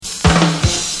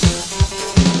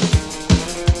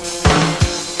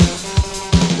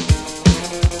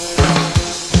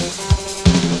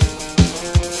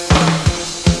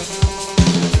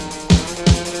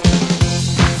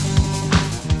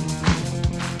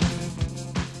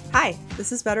Hi,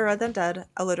 this is Better Read Than Dead,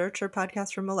 a literature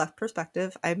podcast from a left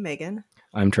perspective. I'm Megan.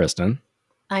 I'm Tristan.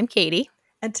 I'm Katie.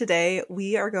 And today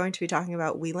we are going to be talking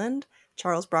about Wieland,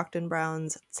 Charles Brockden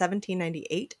Brown's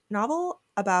 1798 novel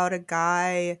about a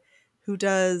guy who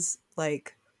does,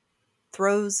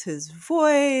 throws his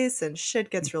voice and shit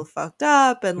gets real fucked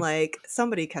up and,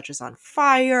 somebody catches on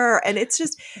fire. And it's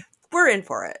just, we're in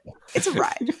for it. It's a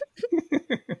ride.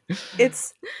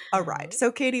 It's a ride.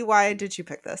 So, Katie, why did you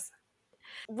pick this?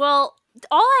 Well,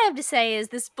 all I have to say is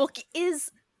this book is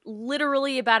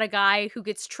literally about a guy who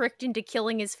gets tricked into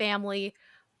killing his family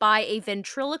by a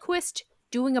ventriloquist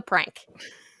doing a prank.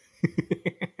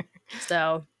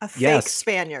 So a fake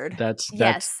Spaniard. That's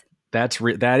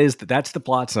the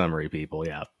plot summary, people.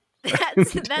 Yeah.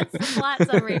 That's the plot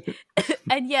summary.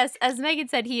 And yes, as Megan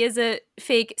said, he is a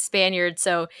fake Spaniard,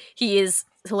 so he is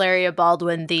Hilaria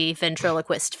Baldwin, the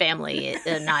ventriloquist family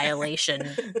annihilation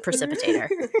precipitator.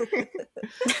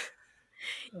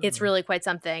 It's really quite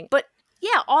something. But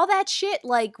yeah, all that shit,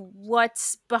 like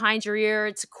what's behind your ear,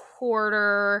 it's a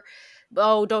quarter.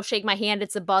 Oh, don't shake my hand,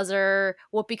 it's a buzzer.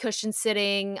 Whoopee cushion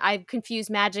sitting. I've confused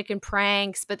magic and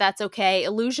pranks, but that's okay.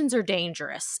 Illusions are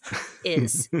dangerous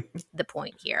is the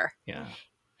point here. Yeah.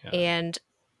 And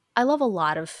I love a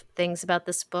lot of things about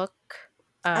this book.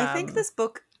 I think this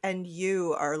book and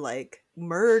you are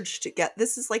merged together.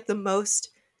 This is the most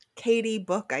Katie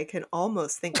book I can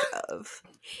almost think of.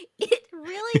 It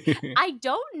really, I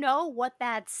don't know what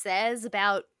that says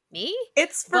about me.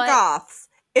 It's for goths.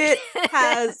 It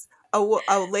has a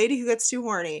lady who gets too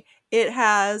horny. It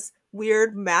has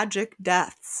weird magic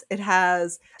deaths. It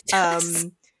has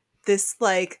this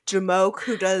Jamoke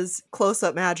who does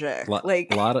close-up magic. lot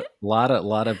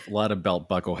of belt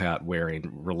buckle hat wearing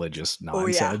religious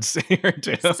nonsense here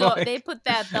too. So they put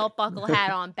that belt buckle hat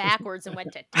on backwards and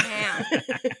went to town.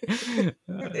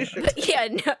 But yeah,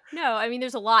 no. I mean,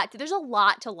 there's a lot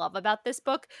to love about this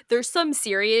book. There's some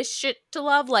serious shit to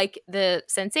love, like the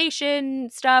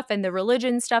sensation stuff and the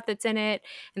religion stuff that's in it,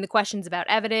 and the questions about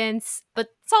evidence. But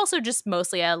it's also just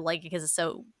mostly I like it because it's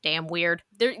so damn weird.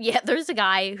 There's a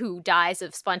guy who dies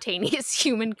of spontaneous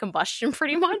human combustion,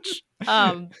 pretty much.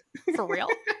 For real.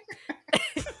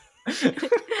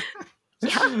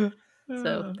 Yeah.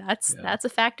 So that's a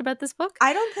fact about this book.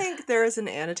 I don't think there is an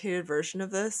annotated version of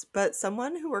this, but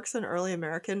someone who works in Early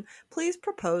American, please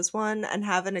propose one and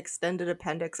have an extended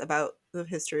appendix about the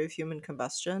history of human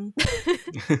combustion.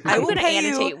 I will pay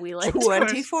you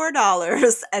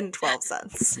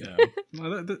 $24.12. Yeah.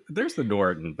 Well, there's the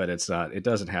Norton, but it's not. It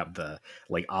doesn't have the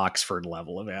Oxford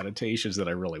level of annotations that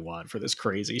I really want for this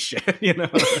crazy shit. You know.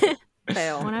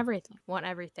 Want everything.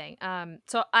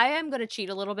 So I am going to cheat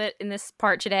a little bit in this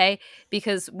part today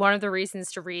because one of the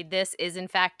reasons to read this is in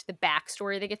fact the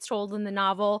backstory that gets told in the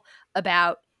novel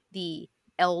about the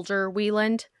elder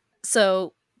Wieland.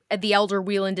 So the elder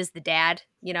Wieland is the dad,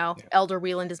 Elder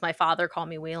Wieland is my father, call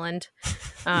me Wieland.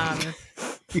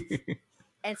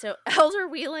 And so Elder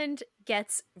Wieland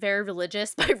gets very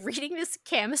religious by reading this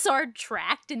Camisard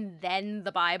tract and then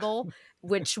the Bible,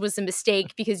 which was a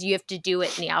mistake because you have to do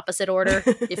it in the opposite order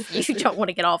if you don't want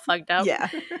to get all fucked up. Yeah.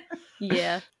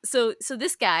 Yeah. So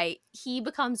this guy, he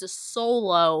becomes a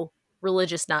solo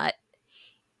religious nut,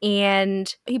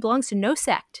 and he belongs to no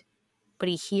sect, but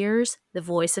he hears the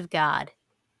voice of God,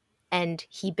 and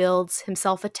he builds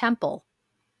himself a temple,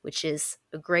 which is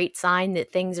a great sign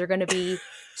that things are going to be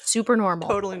super normal.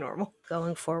 Totally normal.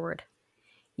 Going forward.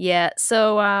 Yeah,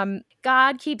 so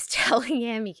God keeps telling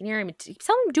him, you can hear him, he keeps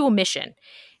telling him to do a mission.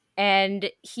 And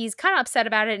he's kind of upset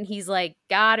about it, and he's like,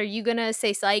 God, are you going to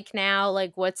say psych now?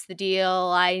 What's the deal?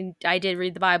 I did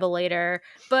read the Bible later.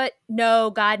 But no,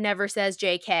 God never says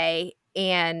JK.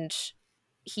 And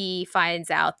he finds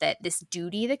out that this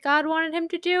duty that God wanted him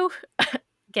to do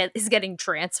is getting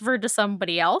transferred to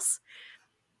somebody else.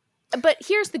 But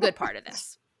here's the good part of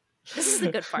this. This is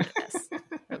the good part of this.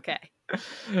 Okay.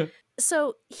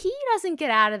 So he doesn't get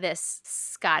out of this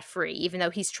scot-free, even though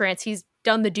he's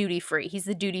done the duty-free. He's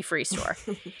the duty-free store.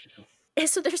 And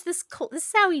so there's this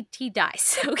is how he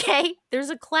dies, okay? There's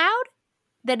a cloud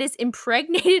that is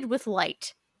impregnated with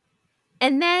light.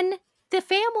 And then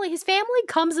his family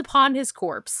comes upon his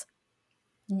corpse.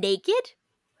 Naked,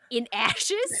 in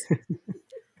ashes,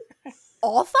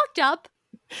 all fucked up,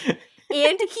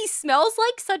 and he smells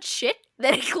like such shit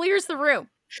that it clears the room.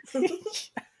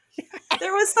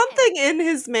 There was something in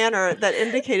his manner that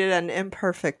indicated an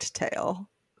imperfect tale.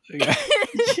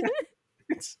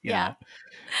 Yeah.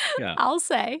 I'll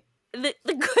say the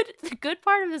good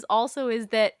part of this also is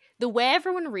that the way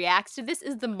everyone reacts to this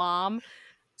is the mom.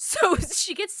 So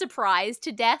she gets surprised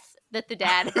to death that the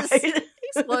dad is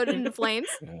exploded into flames.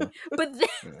 Yeah. But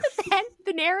then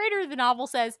the narrator of the novel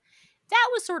says, that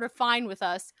was sort of fine with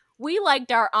us. We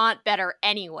liked our aunt better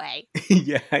anyway.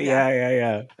 Yeah.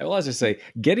 I was to say,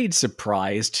 getting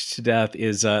surprised to death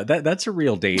is that's a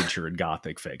real danger in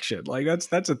Gothic fiction. Like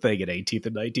that's a thing in 18th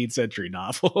and 19th century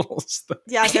novels.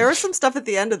 Yeah, there was some stuff at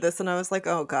the end of this, and I was like,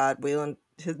 oh god, Wieland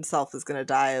himself is going to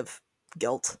die of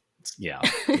guilt. Yeah.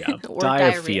 Or Die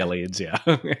diarrhea. of feelings. Yeah.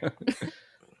 Yep.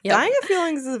 Dying of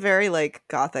feelings is a very like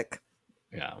Gothic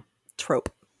Yeah.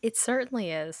 trope. It certainly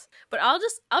is. But I'm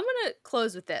going to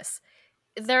close with this.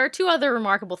 There are two other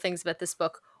remarkable things about this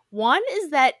book. One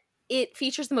is that it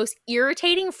features the most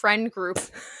irritating friend group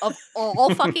of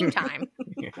all fucking time.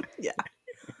 Yeah.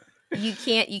 You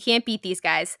can't beat these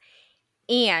guys.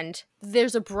 And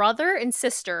there's a brother and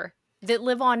sister that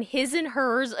live on his and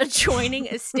hers adjoining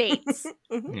estates.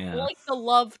 Yeah. Like the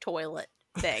love toilet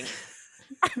thing.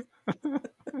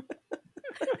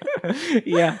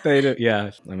 Yeah, they do.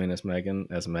 Yeah, I mean, as Megan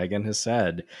has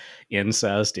said,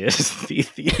 incest is the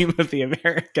theme of the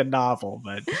American novel.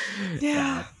 But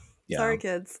Yeah. yeah. Sorry,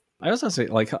 kids. I also say,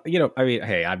 like, you know, I mean,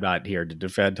 hey, I'm not here to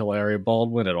defend Hilaria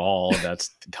Baldwin at all. That's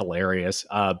hilarious.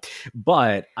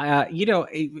 But you know,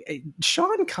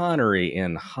 Sean Connery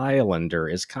in Highlander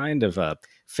is kind of a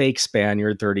fake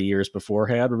Spaniard 30 years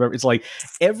beforehand. Remember, it's like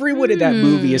everyone in that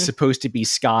movie is supposed to be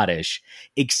Scottish,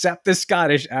 except the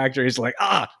Scottish actor is like,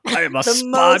 I am a The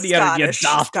most Spaniard, you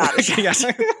Scottish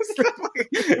daft.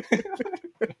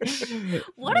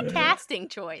 What a casting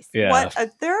choice. Yeah. What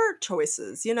there are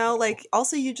choices, you know, like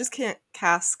also you just can't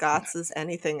cast Scots as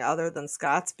anything other than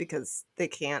Scots because they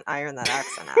can't iron that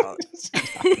accent out.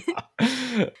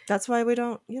 That's why we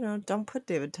don't, you know, don't put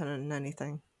David Tennant in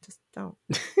anything. Just don't.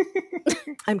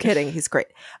 I'm kidding. He's great.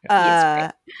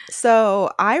 Great.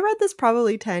 So I read this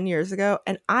probably 10 years ago,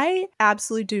 and I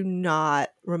absolutely do not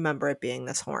remember it being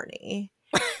this horny.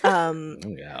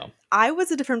 Yeah. I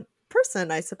was a different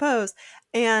person, I suppose.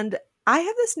 And I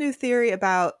have this new theory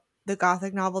about the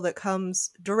Gothic novel that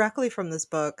comes directly from this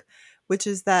book, which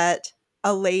is that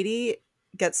a lady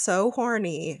gets so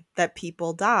horny that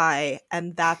people die,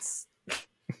 and that's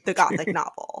the Gothic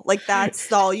novel. Like, that's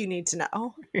all you need to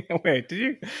know. Wait,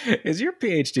 is your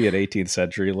PhD in 18th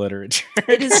century literature?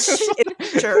 It is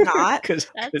sure not.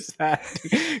 Because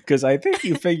I think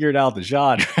you figured out the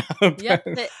genre. Yep,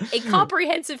 a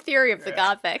comprehensive theory of the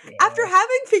Gothic. After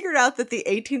having figured out that the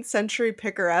 18th century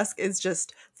picaresque is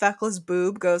just feckless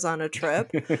boob goes on a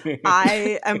trip,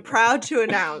 I am proud to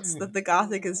announce that the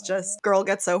Gothic is just girl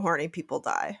gets so horny, people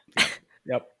die.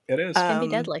 Yep, it is. Can be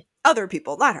deadly. Other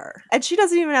people, not her. And she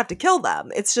doesn't even have to kill them.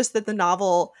 It's just that the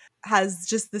novel has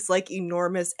just this like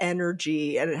enormous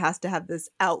energy and it has to have this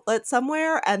outlet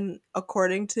somewhere. And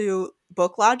according to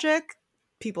book logic,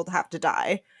 people have to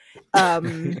die.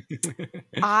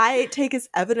 I take as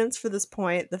evidence for this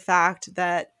point the fact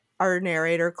that our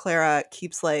narrator, Clara,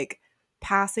 keeps like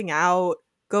passing out,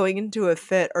 going into a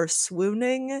fit, or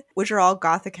swooning, which are all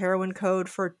Gothic heroine code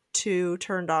for too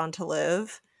turned on to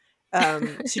live.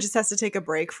 She just has to take a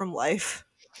break from life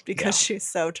because she's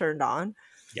so turned on.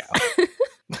 Yeah.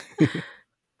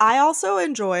 I also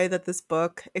enjoy that this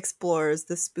book explores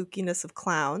the spookiness of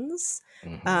clowns.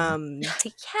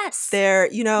 Yes. There,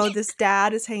 you know, this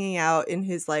dad is hanging out in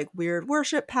his like weird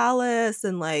worship palace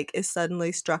and like is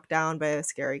suddenly struck down by a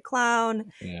scary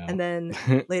clown. Yeah. And then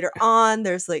later on,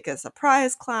 there's like a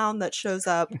surprise clown that shows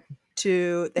up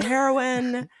to the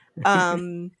heroine.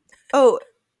 Oh,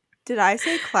 did I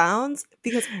say clowns?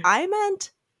 Because I meant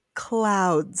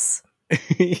clouds.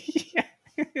 You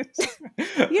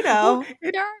know,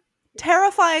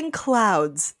 terrifying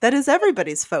clouds. That is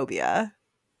everybody's phobia.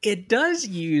 It does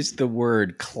use the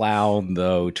word clown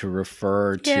though to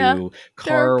refer to Yeah,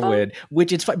 Carwin,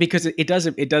 which it's fun because it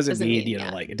doesn't mean, you know,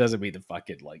 yeah. like it doesn't mean the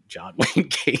fucking like John Wayne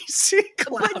Casey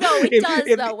clown. But no, it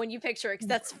does though when you picture it, because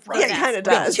that's Yeah, it kind of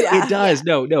does. Yeah. It does.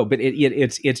 No, but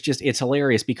it's just it's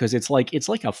hilarious because it's like a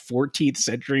 14th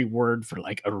century word for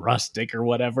like a rustic or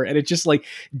whatever, and it's just like,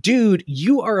 dude,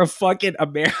 you are a fucking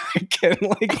American.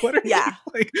 Like, what are you,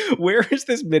 like? Where is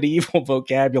this medieval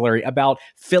vocabulary about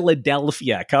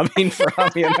Philadelphia coming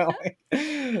from? You know.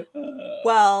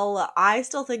 Well, I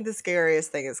still think the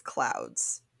scariest thing is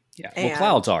clouds. Yeah, well,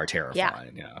 clouds are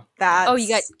terrifying. Yeah. Oh, you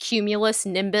got cumulus,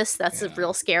 nimbus. That's a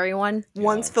real scary one.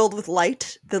 One's filled with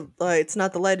light. It's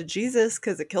not the light of Jesus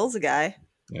because it kills a guy.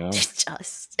 Yeah. It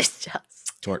does.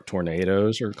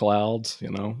 Tornadoes or clouds, you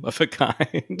know, of a kind.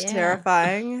 Yeah.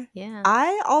 Terrifying. Yeah.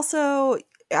 I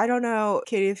don't know,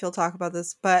 Katie, if you'll talk about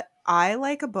this, but I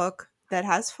like a book that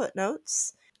has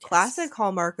footnotes. Yes. Classic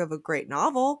hallmark of a great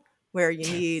novel where you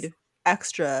need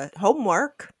extra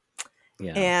homework.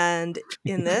 Yeah. And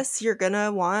in this, you're going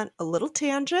to want a little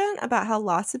tangent about how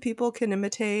lots of people can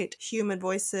imitate human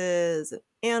voices,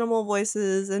 animal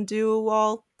voices, and do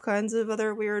all kinds of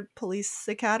other weird police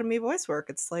academy voice work.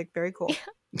 It's like very cool.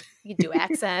 You can do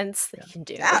accents. You can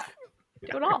do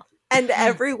it all. And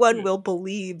everyone will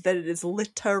believe that it is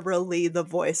literally the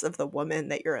voice of the woman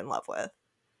that you're in love with.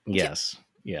 Yes.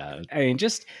 Yeah. I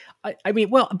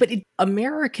mean,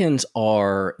 Americans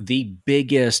are the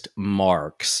biggest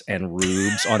marks and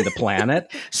rubes on the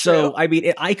planet. So, I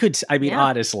mean,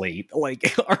 honestly,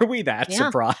 like, are we that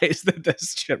surprised that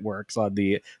this shit works on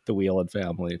the Whelan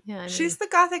family? Yeah, she's the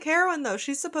gothic heroine, though.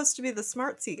 She's supposed to be the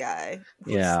smartsy guy.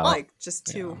 Who's, like, just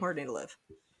too horny to live.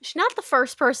 She's not the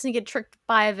first person to get tricked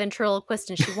by a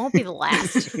ventriloquist, and she won't be the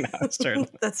last. No, that's true.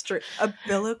 That's true. A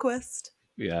biloquist.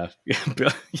 Yeah,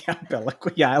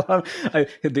 biloquist. Yeah, I love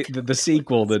the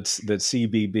sequel that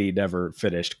CBB never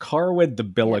finished. Carwin the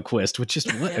Biloquist, which is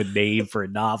what a name for a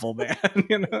novel, man.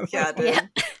 You know? Yeah, dude. Yeah.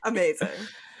 Amazing.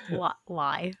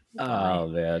 Why? Oh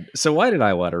man. So why did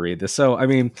I want to read this? So I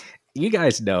mean, you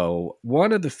guys know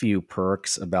one of the few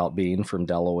perks about being from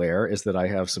Delaware is that I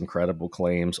have some credible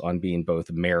claims on being both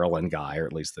a Maryland guy, or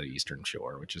at least the Eastern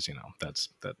Shore, which is, that's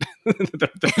that.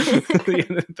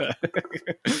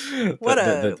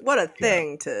 What a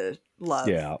thing to love.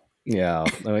 Yeah.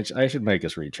 I should make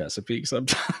us read Chesapeake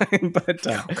sometime, but.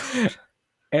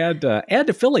 And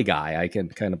a Philly guy, I can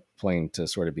kind of claim to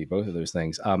sort of be both of those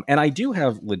things. And I do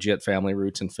have legit family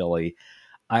roots in Philly.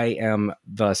 I am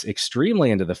thus extremely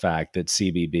into the fact that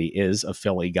CBB is a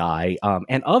Philly guy,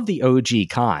 and of the OG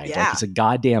kind. Yeah. Like, he's a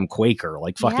goddamn Quaker,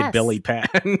 like fucking Billy Penn.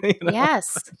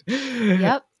 Yes.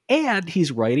 Yep. And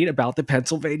he's writing about the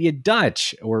Pennsylvania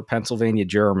Dutch, or Pennsylvania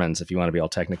Germans, if you want to be all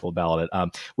technical about it.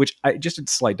 Which, just a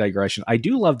slight digression, I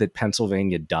do love that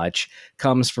Pennsylvania Dutch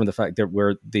comes from the fact that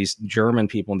where these German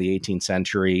people in the 18th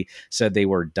century said they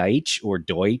were Deutsch or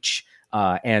Deutsch.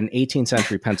 And 18th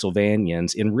century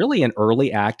Pennsylvanians, in really an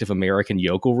early act of American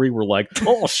yokelry, were like,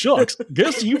 "Oh shucks,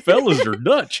 guess you fellas are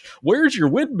Dutch. Where's your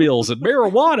windmills and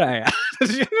marijuana at?"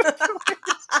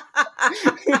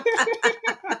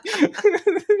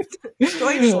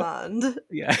 Deutschland.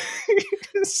 Yeah.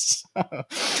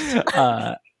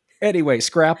 Anyway,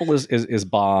 Scrapple is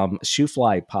bomb.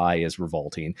 Shoofly pie is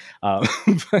revolting.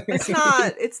 It's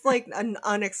not. It's like an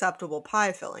unacceptable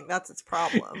pie filling. That's its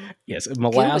problem. Yes,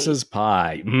 molasses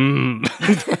pie.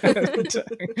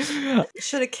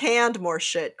 Should have canned more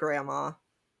shit, Grandma.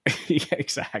 Yeah,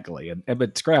 exactly.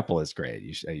 But Scrapple is great.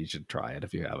 You should try it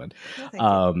if you haven't.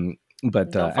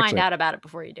 But don't find out about it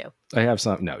before you do. I have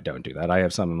some. No, don't do that. I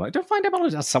have some. I'm like, don't find out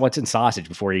about what's in sausage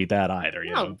before you eat that either.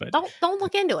 You know, but don't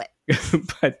look into it.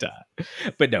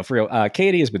 but no, for real.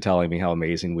 Katie has been telling me how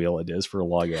amazing Whelan is for a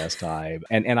long ass time,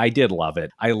 and I did love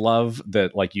it. I love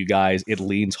that, like you guys, it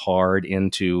leans hard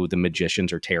into the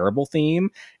magicians are terrible theme,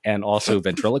 and also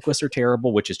ventriloquists are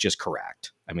terrible, which is just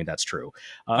correct. I mean, that's true.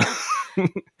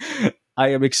 I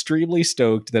am extremely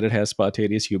stoked that it has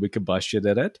spontaneous human combustion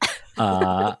in it.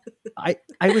 I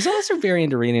was also very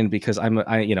into reading because I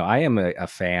am a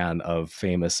fan of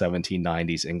famous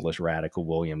 1790s English radical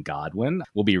William Godwin.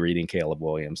 We'll be reading Caleb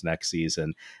Williams next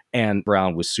season, and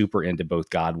Brown was super into both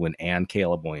Godwin and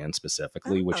Caleb Williams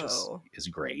specifically, which is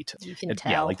great. You can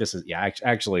tell. Yeah, like this is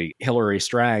actually Hillary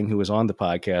Strang, who was on the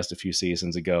podcast a few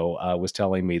seasons ago, was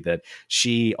telling me that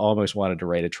she almost wanted to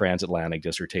write a transatlantic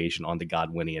dissertation on the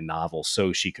Godwinian novel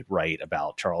so she could write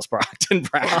about Charles Brockden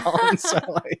Brown. So,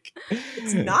 like,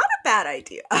 it's not a bad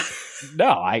idea. No,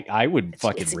 I would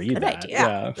fucking read that. Idea.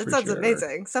 Yeah, that sounds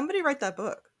amazing. Somebody write that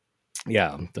book.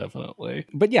 Yeah, definitely.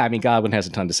 But yeah, I mean, Godwin has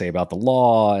a ton to say about the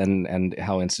law and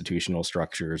how institutional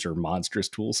structures are monstrous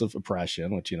tools of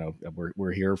oppression, which,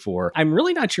 we're here for. I'm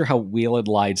really not sure how Whelan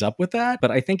lines up with that, but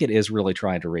I think it is really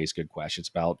trying to raise good questions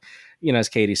about, as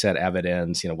Katie said,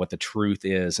 evidence, what the truth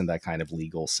is in that kind of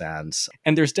legal sense.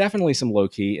 And there's definitely some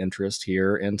low-key interest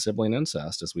here in sibling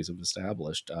incest, as we've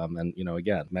established. And,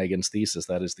 again, Megan's thesis,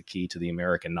 that is the key to the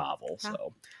American novel. Yeah.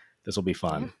 So this will be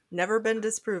fun. Never been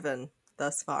disproven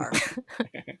thus far.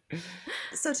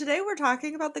 So today we're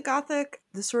talking about the Gothic,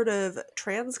 the sort of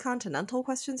transcontinental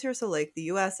questions here. So like the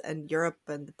US and Europe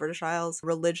and the British Isles,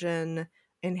 religion,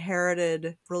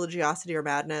 inherited religiosity or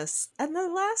madness, and the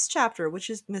last chapter, which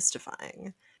is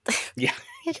mystifying. Yeah,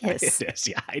 it is. It is.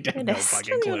 Yeah, I don't know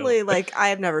fucking clue. Like, I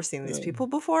have never seen these people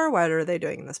before. What are they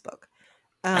doing in this book?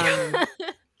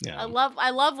 Yeah. I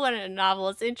love when a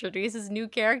novelist introduces new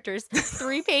characters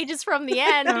 3 pages from the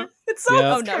end. It's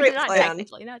so great not plan.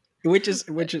 technically not. Which is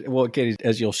well, Katie,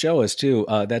 as you'll show us too,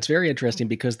 that's very interesting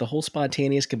because the whole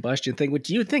spontaneous combustion thing, which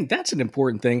you would think that's an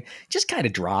important thing, just kind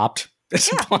of dropped.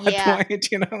 That's a Yeah. plot Yeah.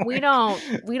 point,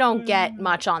 We don't get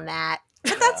much on that.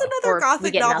 But that's another Or we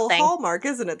Gothic get novel nothing. hallmark,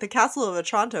 isn't it? The Castle of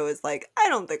Otranto is like, I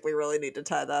don't think we really need to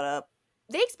tie that up.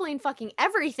 They explain fucking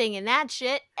everything in that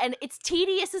shit, and it's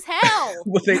tedious as hell.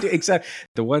 What they do, except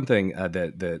the one thing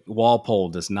that Walpole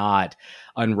does not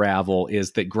unravel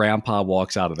is that Grandpa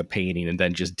walks out of the painting and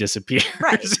then just disappears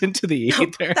Right. into the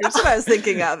ether. That's what I was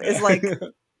thinking of, is like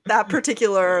that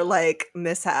particular like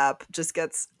mishap just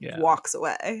walks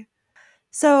away.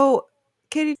 So,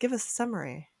 Katie, give us a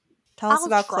summary. Tell us I'll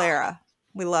about try. Clara.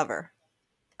 We love her.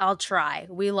 I'll try.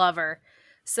 We love her.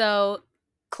 So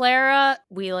Clara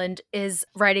Wieland is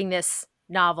writing this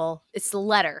novel. It's a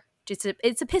letter. It's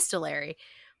epistolary.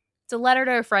 It's a letter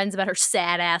to her friends about her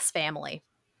sad ass family.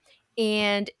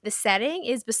 And the setting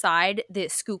is beside the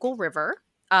Schuylkill River,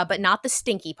 but not the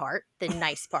stinky part, the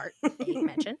nice part that you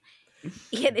mentioned.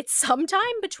 And it's sometime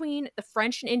between the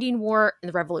French and Indian War and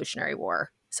the Revolutionary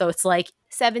War. So it's like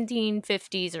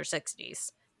 1750s or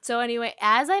 60s. So anyway,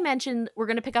 as I mentioned, we're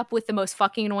going to pick up with the most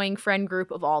fucking annoying friend group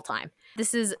of all time.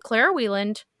 This is Clara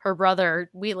Wieland, her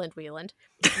brother, Wieland. No,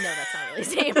 that's not really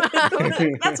his name.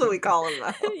 That's what we call him,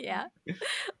 though. Yeah.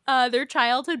 Their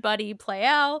childhood buddy,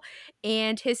 Pleyel,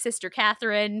 and his sister,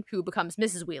 Catherine, who becomes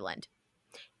Mrs. Wieland.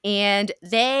 And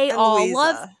they And all Louisa.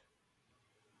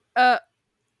 love...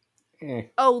 Eh.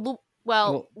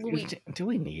 Well, Louise. Do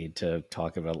we need to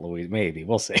talk about Louise? Maybe.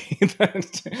 We'll see.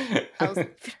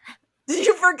 Did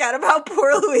you forget about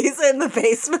poor Louisa in the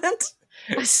basement?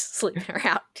 I was sleeping her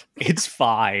out. It's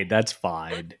fine. That's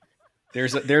fine.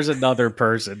 There's another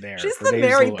person there. She's Her the name's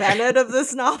Mary Louise. Bennett of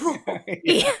this novel.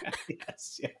 Yeah.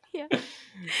 Yes. Yeah. Yeah.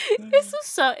 This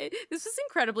was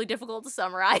incredibly difficult to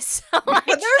summarize. But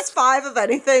there's 5 of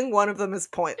anything. One of them is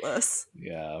pointless.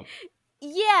 Yeah.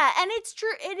 Yeah, and it's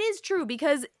true. It is true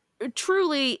because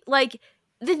truly, like,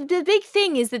 the big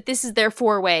thing is that this is their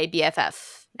 4-way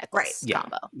BFF necklace Yeah.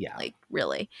 combo. Yeah. Like,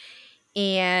 really.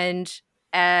 And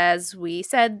as we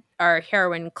said, our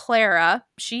heroine Clara,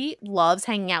 she loves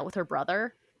hanging out with her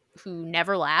brother, who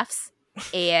never laughs,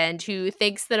 and who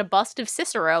thinks that a bust of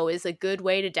Cicero is a good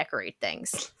way to decorate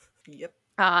things. Yep.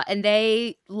 And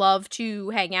they love to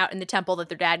hang out in the temple that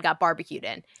their dad got barbecued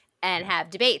in and have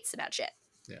debates about shit.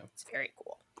 Yeah. It's very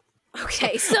cool.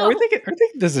 Okay, so Are we thinking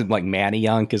this is like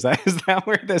Manayunk? Is that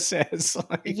where this is?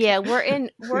 Like... yeah, we're in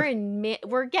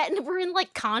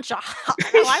like Concha.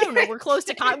 I don't know. We're close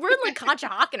to we're in like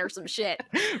Conshohocken or some shit.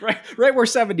 Right where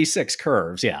 76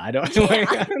 curves. Yeah, I don't.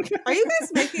 Yeah. Are you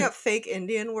guys making up fake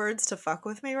Indian words to fuck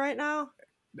with me right now?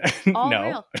 All no,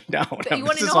 real. no. You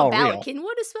want to This know is how all real.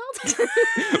 Balakinwood is spelled?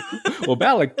 Well,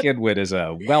 Balakinwood is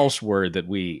a Welsh word that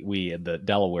we in the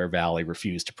Delaware Valley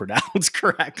refuse to pronounce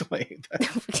correctly.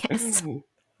 Yes.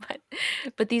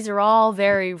 But these are all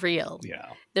very real. Yeah.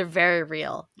 They're very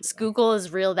real. Schuylkill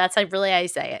is real. That's like really how you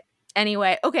say it.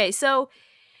 Anyway, okay, so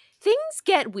things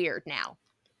get weird now.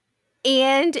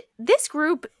 And this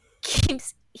group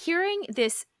keeps hearing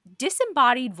this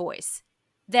disembodied voice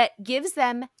that gives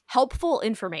them helpful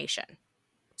information.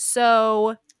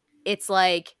 So it's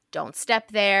like, don't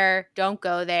step there, don't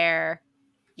go there,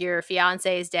 your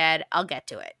fiance is dead, I'll get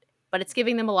to it. But it's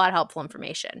giving them a lot of helpful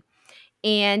information.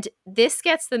 And this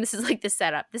gets them, this is like the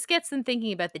setup, this gets them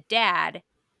thinking about the dad.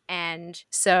 And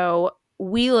so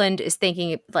Wieland is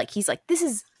thinking, like, he's like,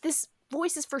 this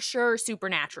voice is for sure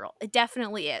supernatural. It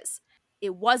definitely is.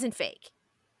 It wasn't fake.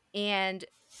 And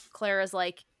Clara's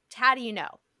like, how do you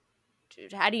know?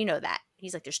 How do you know that?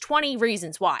 He's like, there's 20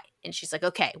 reasons why. And she's like,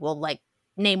 okay, well, like,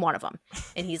 name one of them.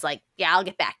 And he's like, yeah, I'll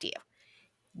get back to you.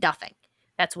 Nothing.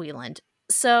 That's Wieland.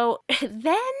 So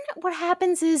then what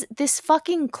happens is this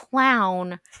fucking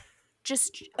clown,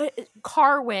 just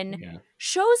Carwin,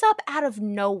 shows up out of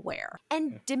nowhere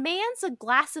and demands a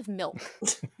glass of milk.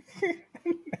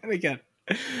 And again,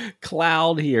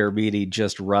 Cloud here meaning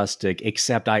just rustic,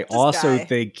 except I Just also guy.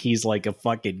 think he's like a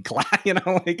fucking clown,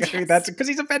 I mean, that's because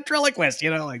he's a ventriloquist,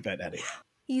 like that. Anyway.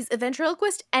 He's a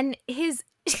ventriloquist, and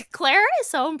Clara is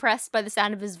so impressed by the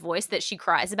sound of his voice that she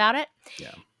cries about it.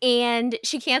 Yeah. And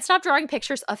she can't stop drawing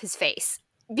pictures of his face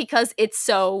because it's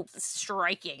so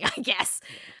striking, I guess.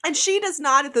 And she does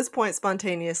not at this point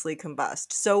spontaneously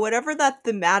combust. So whatever that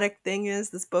thematic thing is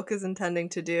this book is intending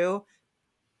to do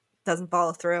doesn't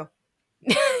follow through.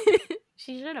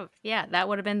 She should have. Yeah, that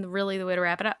would have been really the way to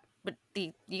wrap it up. But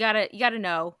you gotta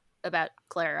know about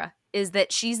Clara is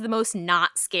that she's the most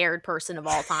not scared person of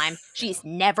all time. She's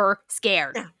never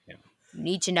scared. Yeah. You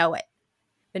need to know it.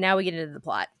 But now we get into the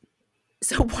plot.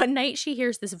 So one night she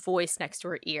hears this voice next to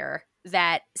her ear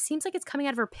that seems like it's coming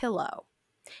out of her pillow.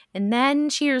 And then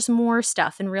she hears more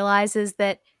stuff and realizes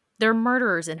that there are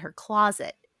murderers in her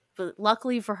closet But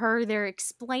luckily for her, they're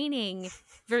explaining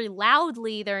very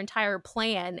loudly their entire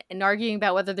plan and arguing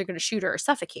about whether they're going to shoot her or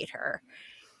suffocate her.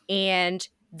 And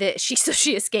she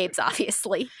escapes,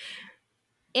 obviously.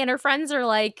 And her friends are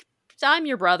like, I'm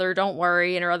your brother, don't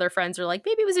worry. And her other friends are like,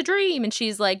 maybe it was a dream. And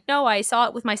she's like, no, I saw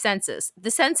it with my senses. The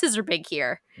senses are big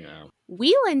here. Yeah.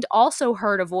 Wieland also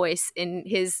heard a voice in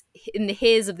the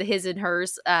his and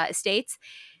hers estates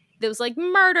that was like,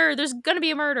 murder, there's gonna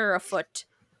be a murder afoot.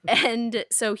 And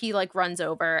so he like runs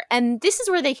over, and this is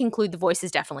where they conclude the voice is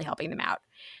definitely helping them out.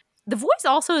 The voice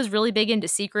also is really big into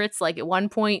secrets. Like at one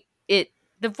point the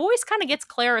voice kind of gets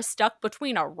Clara stuck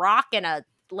between a rock and a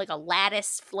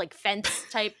lattice like fence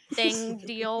type thing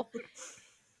deal.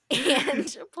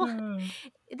 And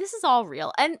this is all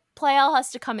real. And Pleyel has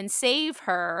to come and save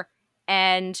her.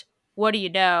 And what do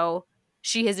you know?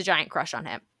 She has a giant crush on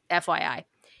him, FYI.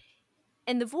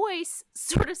 And the voice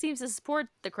sort of seems to support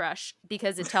the crush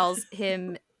because it tells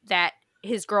him that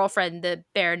his girlfriend, the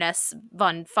Baroness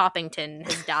von Foppington,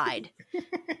 has died.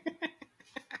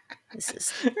 This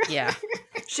is, yeah.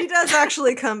 She does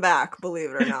actually come back, believe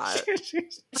it or not. She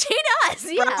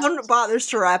does, yeah. Brown bothers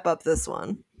to wrap up this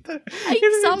one.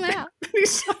 Somehow. He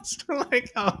sounds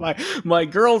like, oh, my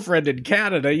girlfriend in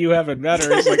Canada, you haven't met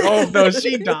her. It's like, oh no,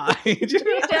 she died.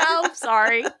 No,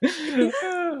 sorry.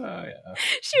 Yeah.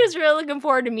 She was really looking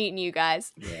forward to meeting you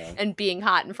guys and being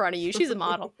hot in front of you. She's a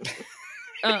model.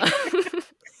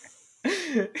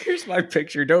 Here's my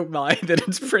picture. Don't mind that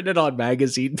it's printed on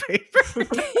magazine paper.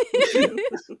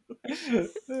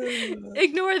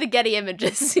 Ignore the Getty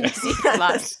images you see from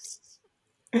us.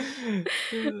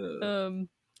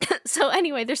 So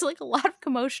anyway, there's like a lot of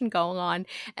commotion going on,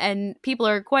 and people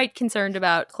are quite concerned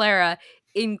about Clara,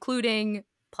 including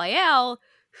Pleyel,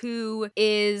 who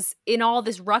is in all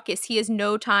this ruckus. He has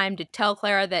no time to tell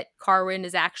Clara that Carwyn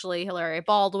is actually Hilaria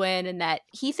Baldwin, and that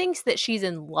he thinks that she's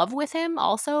in love with him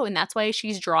also, and that's why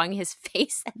she's drawing his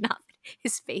face, and not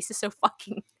his face is so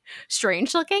fucking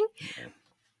strange looking.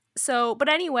 So, but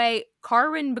anyway,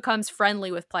 Carwyn becomes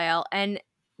friendly with Pleyel, and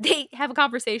they have a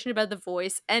conversation about the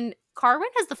voice, and Carwyn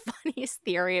has the funniest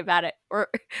theory about it,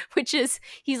 which is,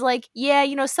 he's like, yeah,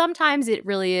 sometimes it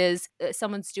really is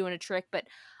someone's doing a trick, but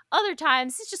other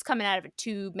times it's just coming out of a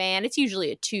tube, man. It's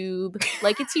usually a tube.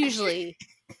 Like, it's usually,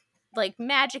 like,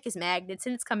 magic is magnets,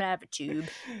 and it's coming out of a tube.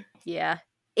 Yeah.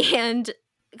 And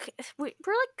we're,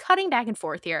 like, cutting back and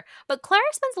forth here. But Clara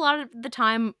spends a lot of the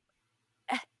time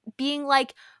being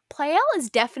like, Pleyel is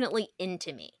definitely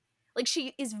into me. Like,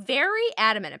 she is very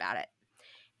adamant about it.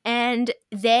 And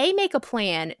they make a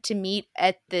plan to meet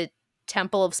at the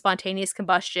Temple of Spontaneous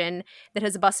Combustion that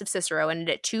has a bust of Cicero in it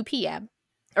at 2 p.m.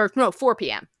 Or, no, 4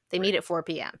 p.m. They meet at 4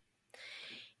 p.m.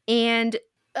 And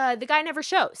the guy never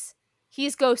shows.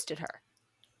 He's ghosted her.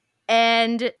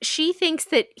 And she thinks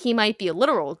that he might be a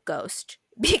literal ghost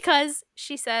because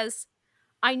she says,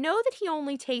 I know that he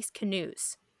only takes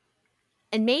canoes.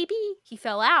 And maybe he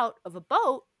fell out of a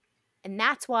boat, and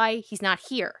that's why he's not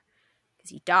here.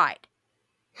 Because he died.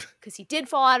 Because he did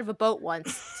fall out of a boat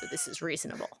once, so this is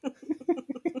reasonable.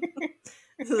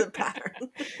 This is a pattern.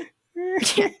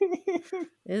 Yeah.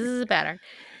 This is a pattern.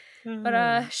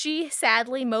 But she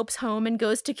sadly mopes home and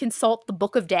goes to consult the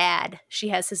Book of Dad. She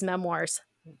has his memoirs.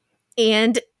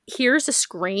 And hears a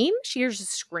scream. She hears a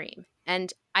scream.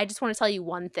 And I just want to tell you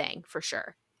one thing for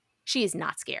sure. She is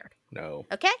not scared. No.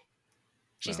 Okay?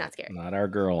 She's not scared. Not our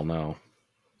girl, no.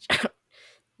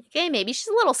 Okay, maybe she's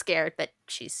a little scared, but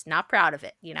she's not proud of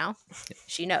it,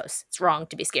 She knows it's wrong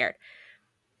to be scared.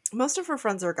 Most of her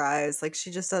friends are guys. Like,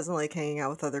 she just doesn't like hanging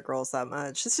out with other girls that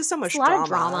much. It's just so much a lot of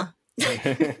drama.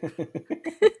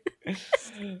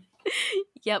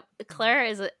 Yep, Clara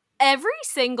is every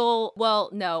single, well,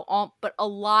 no, but a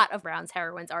lot of Brown's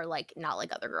heroines are like not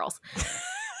like other girls.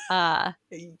 Yeah.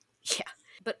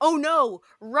 But oh no,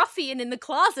 ruffian in the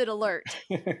closet alert.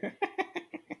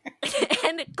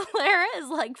 And Clara is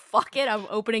like, fuck it, I'm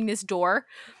opening this door.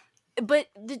 But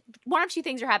one of two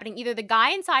things are happening. Either the guy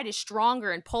inside is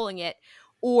stronger and pulling it,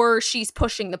 or she's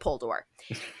pushing the pull door.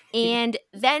 And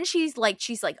then she's like,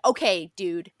 okay,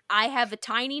 dude, I have a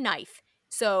tiny knife.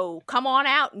 So come on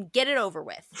out and get it over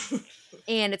with.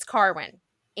 And it's Carwyn.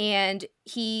 And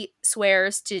he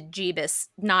swears to Jeebus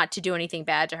not to do anything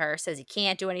bad to her, says he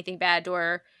can't do anything bad to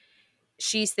her.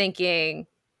 She's thinking,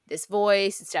 this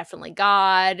voice, it's definitely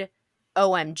God.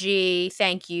 OMG,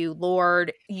 thank you,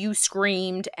 Lord. You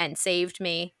screamed and saved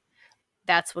me.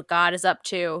 That's what God is up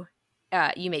to.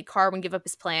 You made Carwyn give up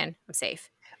his plan. I'm safe.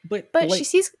 But like, she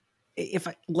sees... If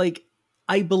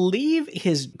I believe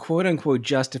his quote unquote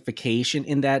justification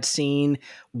in that scene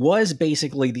was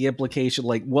basically the implication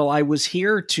like, well, I was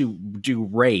here to do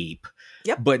rape.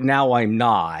 Yep. but now I'm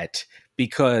not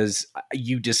because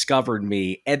you discovered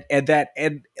me, and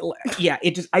yeah,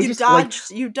 it just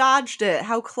You dodged it.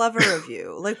 How clever of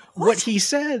you. Like, what he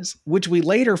says, which we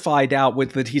later find out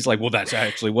with that he's like, well, that's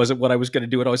actually wasn't what I was going to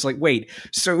do. And I was like, wait,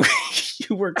 so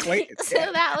you were So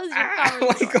that was your cover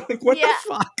like what the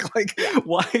fuck? Like,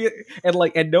 why?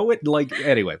 And know it, like,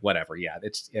 anyway, whatever. Yeah,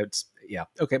 it's yeah,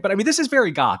 okay. But I mean, this is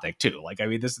very gothic too. Like, I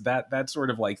mean, that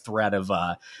sort of like threat of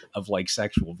like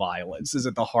sexual violence is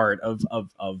at the heart of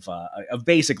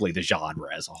basically the genre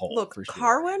as a whole. Look, for sure.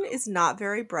 Carwin is not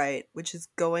very bright, which is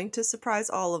going to surprise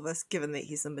all of us given that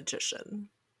he's a magician.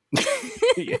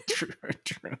 Yeah, true,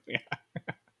 yeah.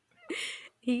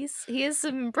 He has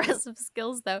some impressive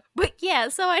skills though. But yeah,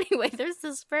 so anyway, there's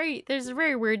a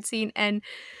very weird scene, and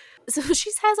so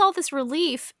she has all this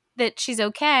relief that she's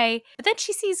okay, but then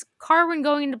she sees Carwin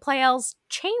going into Pleyel's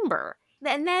chamber,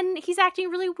 and then he's acting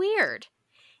really weird.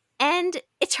 And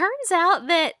it turns out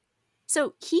that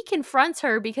so he confronts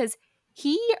her because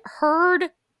he heard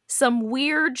some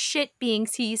weird shit being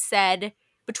said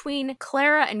between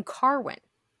Clara and Carwin.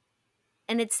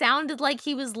 And it sounded like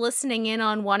he was listening in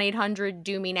on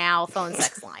 1-800-DO-ME-NOW phone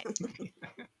sex line.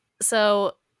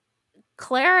 So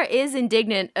Clara is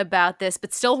indignant about this,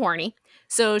 but still horny.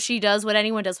 So she does what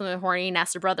anyone does when they're horny and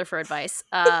asks her brother for advice.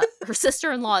 Her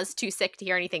sister-in-law is too sick to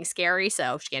hear anything scary,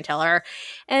 so she can't tell her.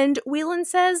 And Wieland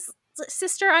says,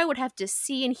 sister, I would have to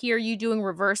see and hear you doing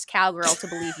reverse cowgirl to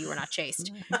believe you were not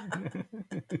chased.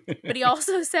 But he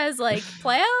also says, like,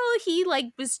 Pleyel, he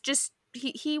like was just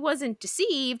he wasn't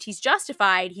deceived, he's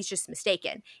justified, he's just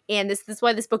mistaken. And this is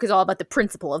why this book is all about the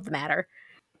principle of the matter.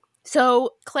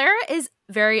 So Clara is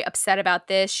very upset about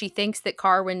this. She thinks that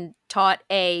Carwin taught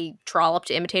a trollop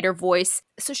to imitate her voice.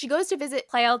 So she goes to visit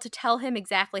Pleyel to tell him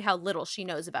exactly how little she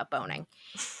knows about boning.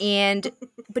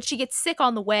 But she gets sick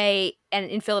on the way, and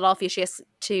in Philadelphia she has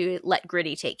to let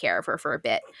Gritty take care of her for a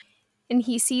bit. And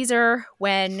he sees her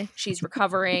when she's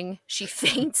recovering. She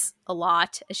faints a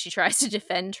lot as she tries to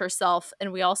defend herself.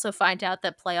 And we also find out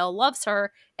that Pleyel loves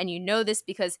her. And you know this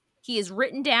because he has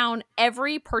written down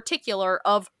every particular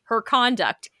of her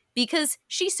conduct. Because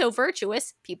she's so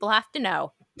virtuous, people have to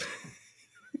know.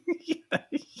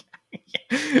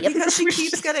 Because she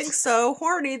keeps getting so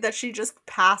horny that she just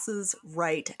passes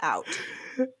right out.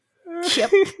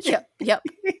 Yep.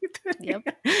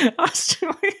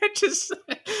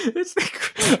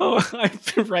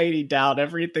 I've been writing down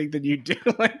everything that you do.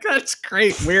 Like, that's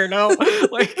great, weirdo.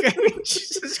 Like, I mean,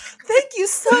 Jesus. Thank you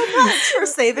so much for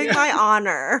saving my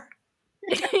honor.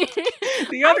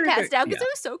 I passed out because it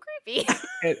was so creepy.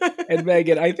 And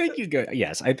Megan, I think you go.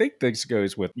 Yes, I think this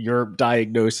goes with your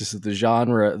diagnosis of the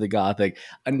genre, the Gothic.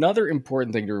 Another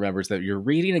important thing to remember is that you're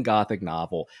reading a Gothic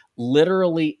novel.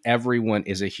 Literally, everyone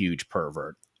is a huge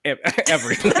pervert.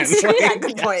 Everyone. That's true. Yeah,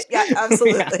 good point. Yeah,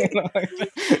 absolutely.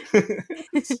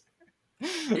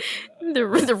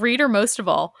 The reader most of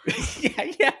all.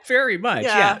 Yeah, very much.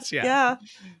 Yes, yeah.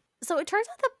 So it turns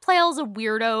out that Pleyel's a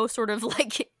weirdo, sort of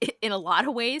like in a lot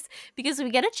of ways, because we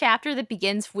get a chapter that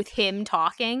begins with him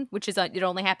talking, which is it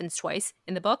only happens twice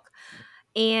in the book.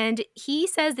 And he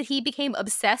says that he became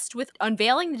obsessed with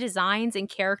unveiling the designs and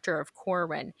character of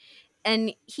Corwin.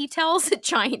 And he tells a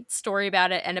giant story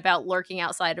about it and about lurking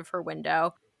outside of her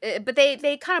window. But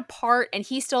they kind of part, and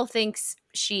he still thinks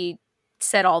she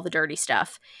said all the dirty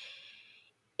stuff.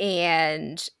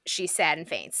 And she's sad and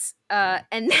faints.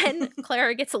 And then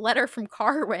Clara gets a letter from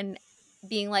Carwin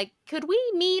being like, could we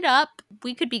meet up?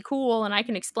 We could be cool and I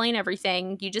can explain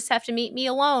everything. You just have to meet me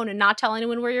alone and not tell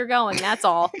anyone where you're going. That's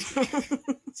all.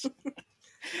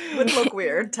 Wouldn't look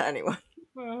weird to anyone.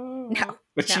 No.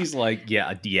 But no. She's like,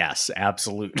 yeah, yes,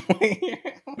 absolutely.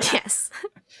 Yes.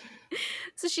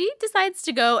 So she decides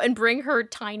to go and bring her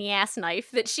tiny ass knife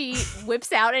that she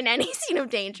whips out in any scene of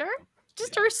danger.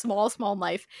 Just her small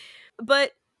knife.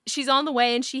 But she's on the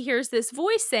way and she hears this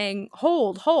voice saying,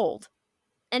 hold.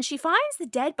 And she finds the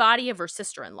dead body of her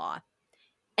sister-in-law.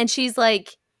 And she's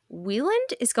like,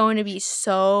 Wieland is going to be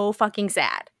so fucking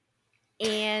sad.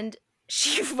 And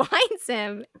she finds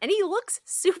him and he looks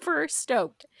super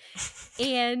stoked.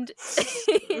 And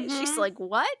she's like,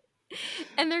 what?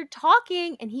 And they're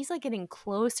talking and he's like getting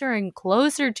closer and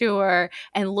closer to her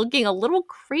and looking a little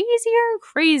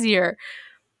crazier.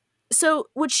 So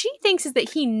what she thinks is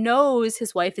that he knows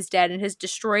his wife is dead and has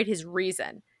destroyed his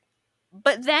reason.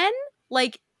 But then,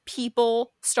 like,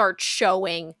 people start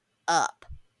showing up.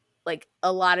 Like,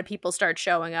 a lot of people start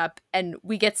showing up, and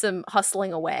we get some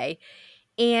hustling away.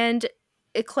 And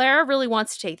Clara really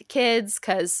wants to take the kids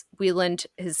because Wieland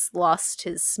has lost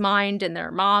his mind and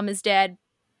their mom is dead.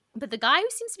 But the guy who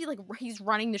seems to be, like, he's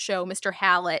running the show, Mr.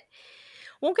 Hallett,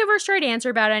 won't give her a straight answer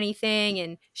about anything.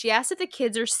 And she asks if the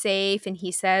kids are safe, and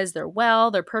he says they're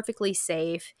they're perfectly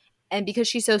safe. And because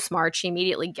she's so smart, she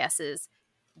immediately guesses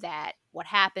that what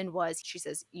happened was, she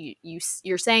says,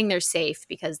 you're saying they're safe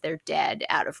because they're dead,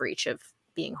 out of reach of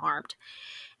being harmed.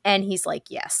 And he's like,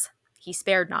 yes, he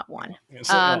spared not one.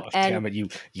 So, damn it,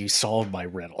 you solved my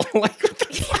riddle. Like, what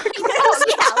the fuck?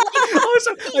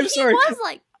 I'm sorry. He was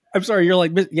like, I'm sorry, you're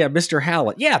like, yeah, Mr.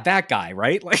 Hallett. Yeah, that guy,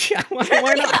 right? Like, yeah,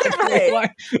 why not? Right.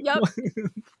 Why? Yep.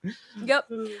 Yep.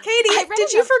 Katie,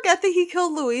 did you forget that he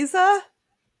killed Louisa?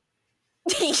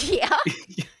 Yeah.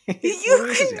 You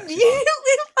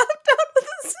conveniently left out of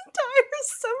this entire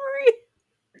summary.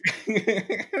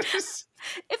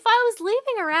 If I was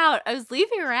leaving her out, I was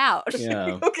leaving her out.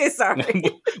 Yeah. Okay, sorry.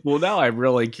 Well, now I'm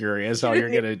really curious how you're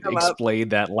going to explain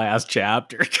that last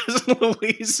chapter, because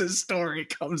Louisa's story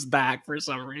comes back for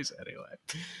some reason anyway.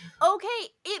 Okay,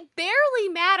 it barely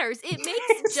matters. It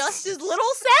makes just as little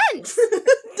sense.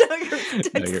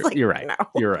 No, you're right. No.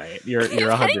 You're right. You're 100%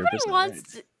 If anybody right.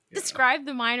 wants to describe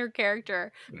the minor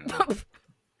character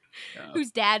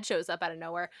whose dad shows up out of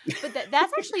nowhere. But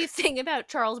that's actually a thing about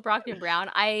Charles Brockden Brown.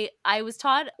 I was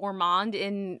taught Ormond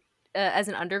in as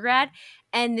an undergrad,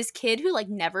 and this kid who like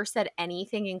never said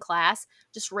anything in class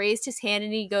just raised his hand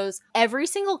and he goes, every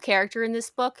single character in this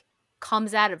book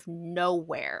comes out of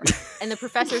nowhere. And the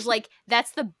professor's like,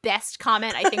 that's the best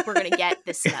comment I think we're gonna get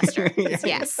this semester.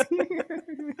 Yes.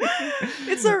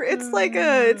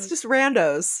 It's just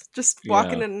randos just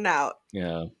walking in and out.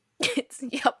 Yeah.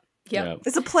 Yep.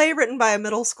 It's a play written by a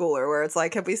middle schooler where it's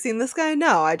like, have we seen this guy?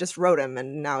 No, I just wrote him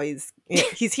and now he's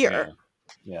here.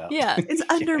 Yeah. It's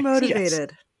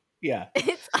undermotivated. Yeah.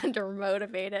 It's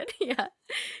undermotivated. Yeah.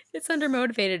 It's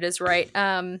undermotivated is right.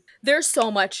 There's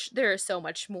so much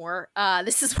more.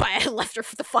 This is why I left her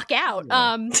the fuck out.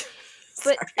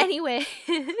 But anyway,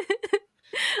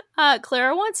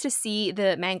 Clara wants to see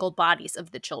the mangled bodies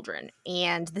of the children,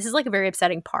 and this is like a very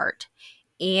upsetting part.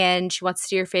 And she wants to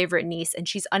see her favorite niece, and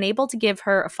she's unable to give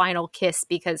her a final kiss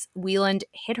because Wieland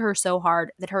hit her so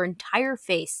hard that her entire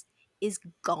face is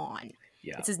gone.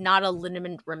 Yeah. It says not a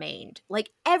liniment remained. Like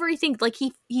everything, like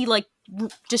he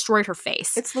destroyed her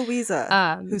face. It's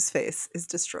Louisa whose face is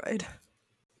destroyed.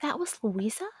 That was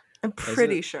Louisa? I'm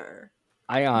pretty sure.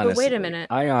 But wait a minute.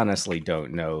 I honestly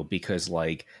don't know, because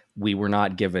like we were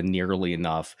not given nearly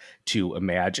enough to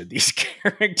imagine these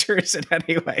characters in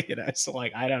any way, so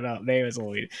like I don't know, maybe it's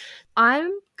Louisa.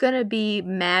 I'm gonna be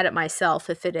mad at myself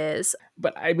if it is.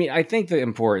 But I mean, I think the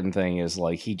important thing is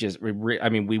like he just we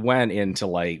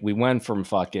went from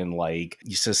fucking like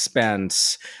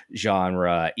suspense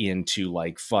genre into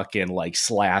like fucking like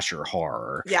slasher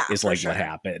horror. Yeah, is like what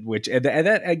happened. Which and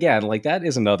that again, like that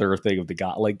is another thing of the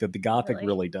that the Gothic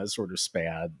really does sort of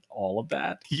span all of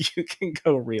that. You can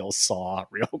go real Saw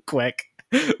real quick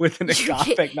within a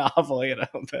Gothic novel,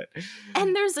 but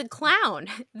and there's a clown.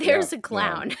 There's a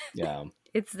clown. Yeah.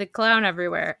 It's the clown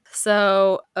everywhere.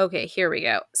 So, okay, here we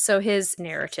go. So his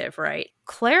narrative, right?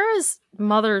 Clara's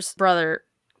mother's brother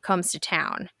comes to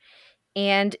town,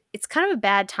 and it's kind of a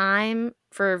bad time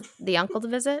for the uncle to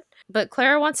visit, but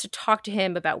Clara wants to talk to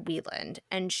him about Wieland,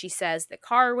 and she says that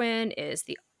Carwyn is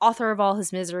the author of all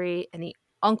his misery, and the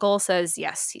uncle says,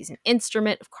 yes, he's an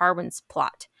instrument of Carwyn's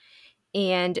plot.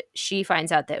 And she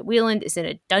finds out that Wieland is in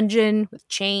a dungeon with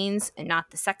chains, and not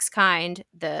the sex kind,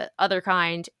 the other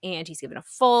kind, and he's given a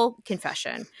full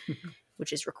confession,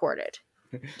 which is recorded.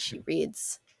 She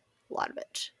reads a lot of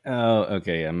it. Oh,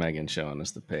 okay. Yeah, Megan's showing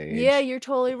us the page. Yeah, you're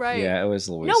totally right. Yeah, it was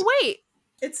Louisa. No, wait.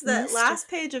 It's the last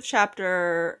page of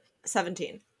chapter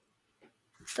 17.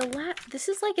 This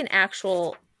is like an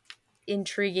actual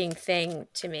intriguing thing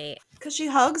to me. Because she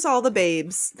hugs all the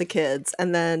babes, the kids,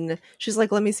 and then she's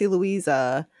like, let me see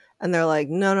Louisa. And they're like,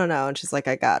 no. And she's like,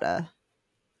 I gotta.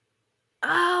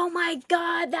 Oh my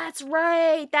god, that's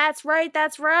right.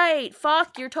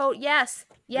 Fuck, you're told. Yes.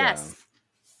 Yeah.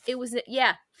 It was,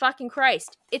 fucking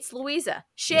Christ. It's Louisa.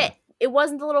 Shit. It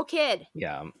wasn't the little kid.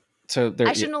 Yeah. So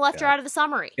I shouldn't have left her out of the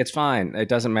summary. It's fine. It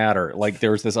doesn't matter. Like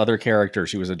there was this other character.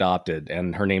 She was adopted,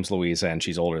 and her name's Louisa, and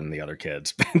she's older than the other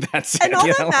kids. That's and it, all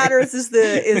that matters is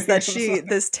that she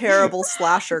this terrible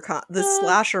slasher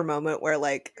slasher moment where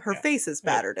like her face is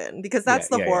battered in, because that's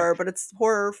the horror, but it's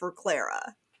horror for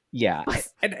Clara. Yeah,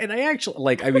 and I actually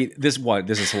like. I mean, this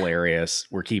is hilarious.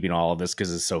 We're keeping all of this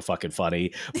because it's so fucking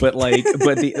funny. But like,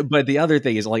 but the other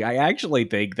thing is like, I actually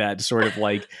think that sort of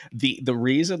like the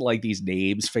reason like these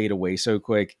names fade away so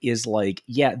quick is like,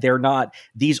 yeah,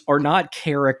 these are not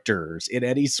characters in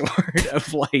any sort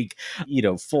of like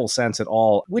full sense at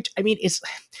all. Which I mean,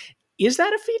 is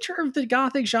that a feature of the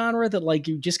Gothic genre that like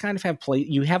you just kind of have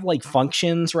you have like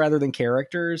functions rather than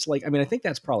characters? Like, I mean, I think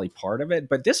that's probably part of it,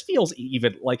 but this feels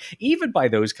even by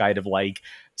those kind of like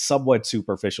somewhat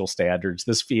superficial standards,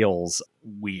 this feels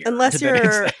weird. Unless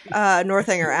you're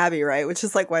Northanger Abbey, right? Which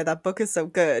is like why that book is so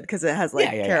good, because it has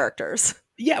like characters.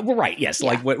 Yeah, well, right. Yes,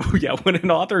 like when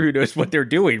an author who knows what they're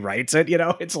doing writes it,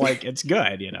 it's like it's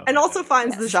good, and also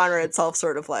finds the genre itself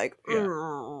sort of like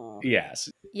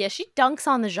yes. Yeah, she dunks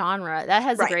on the genre. That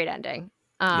has a great ending,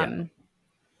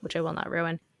 which I will not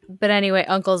ruin. But anyway,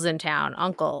 Uncle's in town.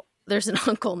 There's an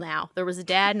uncle now. There was a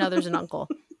dad, now there's an uncle.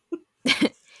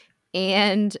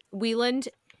 And Wieland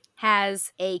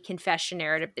has a confession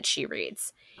narrative that she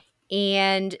reads.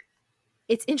 And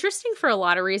it's interesting for a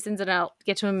lot of reasons, and I'll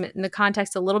get to him in the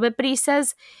context a little bit, but he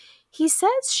says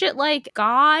shit like,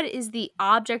 God is the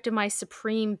object of my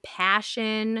supreme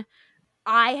passion.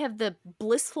 I have the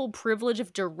blissful privilege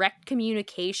of direct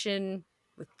communication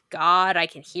with God. I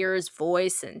can hear his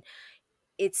voice, and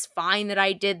it's fine that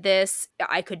I did this.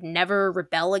 I could never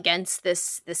rebel against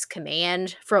this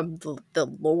command from the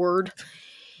Lord.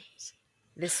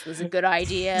 This was a good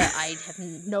idea. I have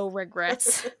no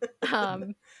regrets.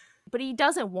 But he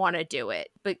doesn't want to do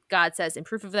it. But God says, in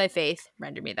proof of thy faith,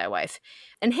 render me thy wife.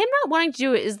 And him not wanting to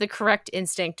do it is the correct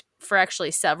instinct for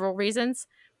actually several reasons.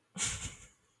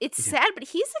 It's sad, but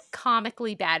he's a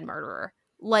comically bad murderer,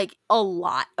 like a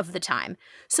lot of the time.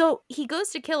 So he goes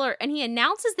to kill her and he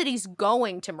announces that he's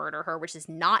going to murder her, which is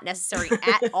not necessary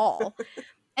at all.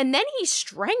 And then he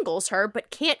strangles her, but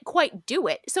can't quite do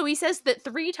it. So he says that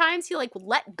 3 times he like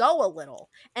let go a little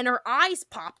and her eyes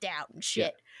popped out and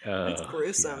shit. That's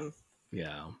gruesome.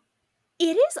 Yeah.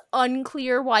 It is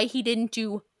unclear why he didn't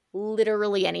do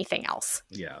literally anything else.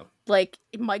 Yeah. Like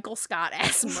Michael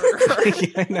Scott-ass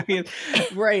murderer.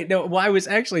 Right. No, well, I was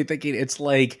actually thinking it's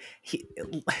like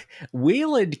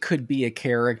Wieland could be a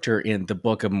character in the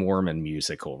Book of Mormon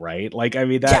musical, right? Like, I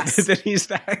mean, that he's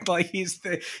that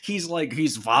like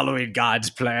he's following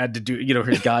God's plan to do,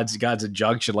 God's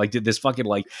injunction, like did this fucking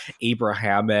like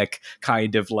Abrahamic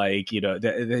kind of like,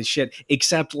 the shit,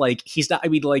 except like he's not, I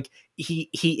mean, like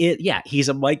he's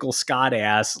a Michael Scott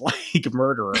ass like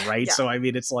murderer, right? Yeah. So I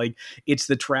mean, it's like it's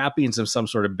the trappings of some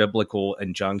sort of biblical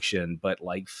injunction, but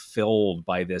like filled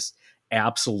by this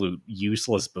absolute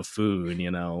useless buffoon,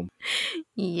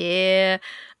 Yeah,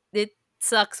 it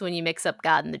sucks when you mix up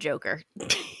God and the Joker.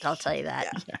 I'll tell you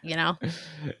that.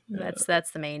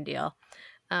 That's the main deal.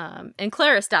 And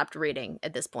Clara stopped reading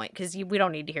at this point because we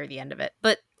don't need to hear the end of it.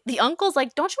 But the uncle's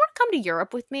like, "Don't you want to come to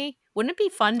Europe with me? Wouldn't it be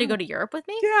fun to go to Europe with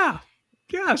me?"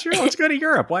 Yeah, sure. Let's go to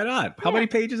Europe. Why not? How many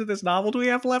pages of this novel do we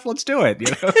have left? Let's do it.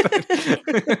 Yeah,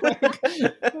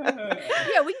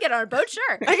 we can get on a boat,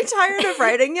 sure. Are you tired of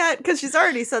writing yet? Because she's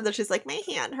already said that she's like, my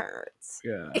hand hurts.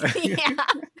 Yeah.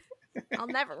 I'll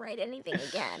never write anything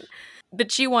again.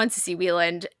 But she wants to see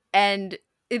Wieland. And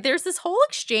there's this whole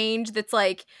exchange that's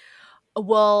like,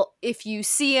 well, if you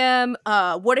see him,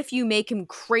 what if you make him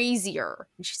crazier?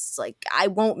 And she's like, I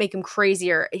won't make him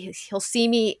crazier. He'll see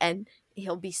me and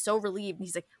he'll be so relieved. And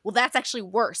he's like, well, that's actually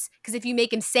worse. Because if you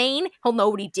make him sane, he'll know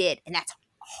what he did. And that's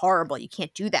horrible. You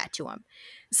can't do that to him.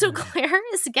 So Claire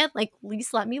is again like, at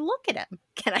least let me look at him.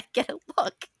 Can I get a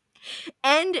look?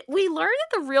 And we learn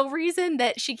that the real reason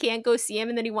that she can't go see him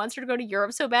and then he wants her to go to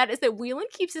Europe so bad is that Wieland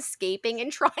keeps escaping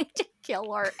and trying to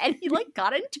kill her. And he like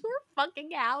got into her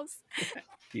fucking house.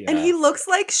 Yeah. And he looks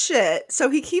like shit. So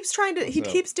he keeps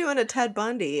keeps doing a Ted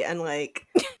Bundy and like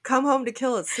come home to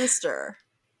kill his sister.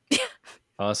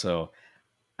 Also,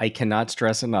 I cannot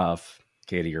stress enough,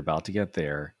 Katie, you're about to get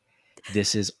there.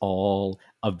 This is all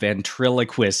a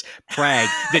ventriloquist prank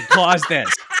that caused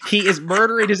this. He is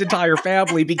murdering his entire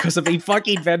family because of a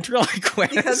fucking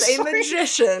ventriloquist. Because a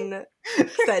magician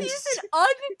said, he's an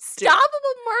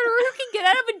unstoppable murderer who can get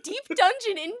out of a deep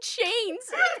dungeon in chains.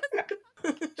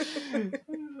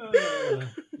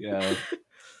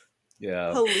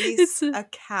 Yeah. Police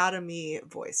Academy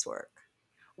voice work.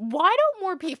 Why don't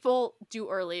more people do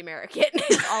early American?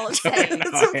 Is all I'm saying.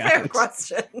 That's a fair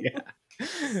question. Yeah.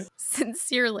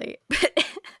 Sincerely. But,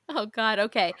 oh God,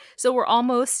 okay. So we're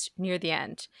almost near the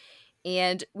end.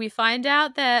 And we find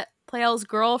out that Pleyel's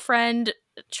girlfriend,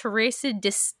 Teresa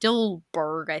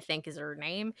Distilberg, I think is her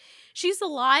name, she's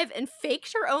alive and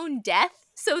faked her own death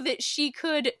so that she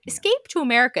could escape to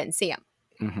America and see him.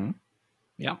 Mm-hmm.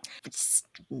 Yeah. It's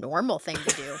a normal thing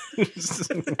to do.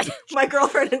 My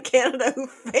girlfriend in Canada who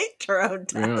faked her own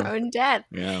death. Her own death.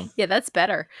 Yeah. Yeah, that's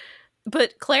better.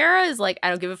 But Clara is like, I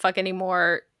don't give a fuck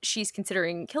anymore. She's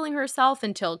considering killing herself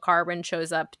until Carbon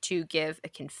shows up to give a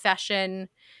confession.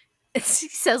 He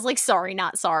says, like, sorry,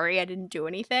 not sorry. I didn't do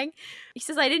anything. He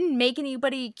says, I didn't make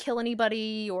anybody kill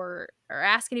anybody or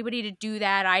ask anybody to do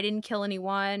that. I didn't kill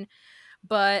anyone,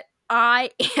 but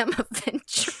I am a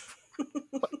ventriloquist.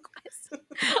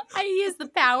 He has the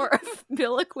power of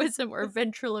ventriloquism or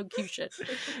ventrilocution.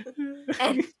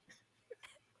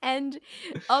 And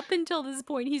up until this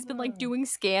point, he's been, like, doing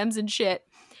scams and shit.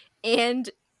 And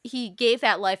he gave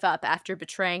that life up after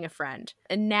betraying a friend.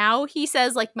 And now he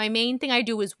says, like, my main thing I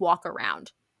do is walk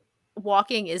around.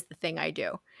 Walking is the thing I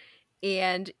do.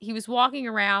 And he was walking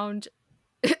around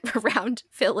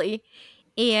Philly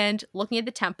and looking at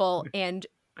the temple and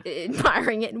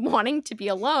admiring it and wanting to be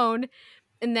alone.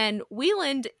 And then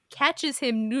Wieland catches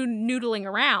him noodling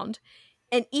around.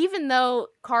 And even though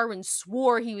Carwin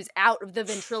swore he was out of the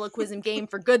ventriloquism game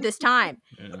for good this time,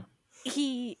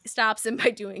 he stops him by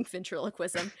doing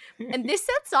ventriloquism. And this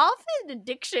sets off an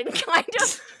addiction, kind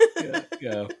of.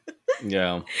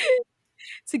 Yeah.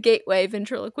 It's a gateway,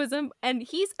 ventriloquism. And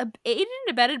he's aided and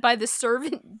abetted by the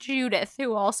servant Judith,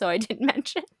 who also I didn't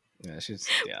mention. Yeah,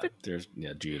 there's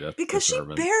Judith. Because she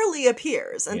barely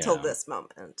appears until this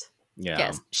moment. Yeah.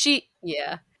 Yes.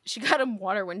 She got him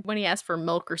water when he asked for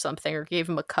milk or something, or gave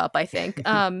him a cup, I think.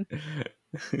 But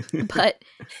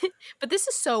this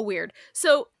is so weird.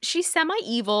 So she's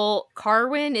semi-evil.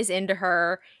 Carwin is into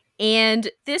her. And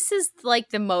this is like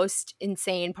the most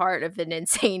insane part of an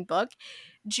insane book.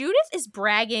 Judith is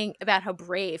bragging about how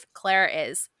brave Clara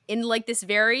is in like this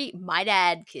very, my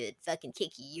dad could fucking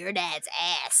kick your dad's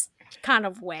ass kind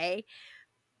of way.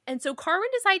 And so Carwin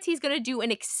decides he's going to do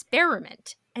an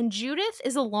experiment. And Judith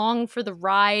is along for the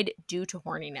ride due to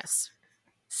horniness.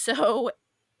 So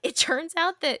it turns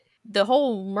out that the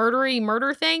whole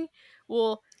murder thing,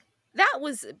 well, that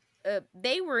was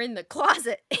they were in the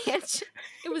closet, and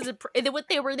it was what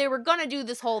they were gonna do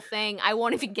this whole thing. I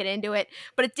won't even get into it,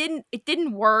 but it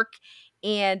didn't work,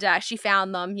 and she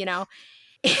found them, you know,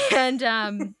 and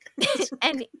and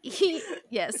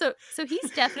so he's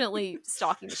definitely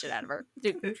stalking the shit out of her.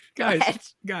 Dude,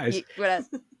 guys, whatever.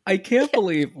 I can't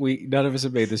believe none of us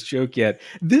have made this joke yet.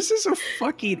 This is a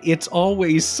fucking It's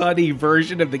Always Sunny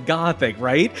version of the Gothic,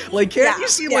 right? Like, can't you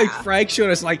see, like, Frank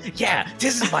showing us, like,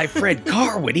 this is my friend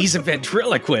Carwin. He's a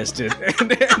ventriloquist. And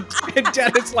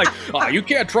Dennis like, oh, you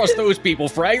can't trust those people,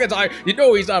 Frank. You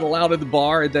know he's not allowed in the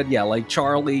bar. And then, like,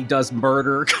 Charlie does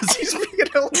murder because he's being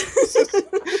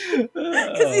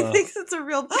because he thinks it's a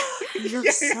real... You're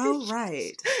so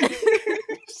right.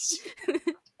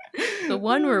 The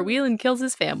one where Wieland kills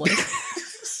his family.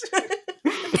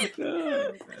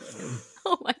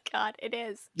 Oh my god, it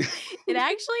is. It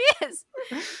actually is.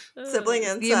 Sibling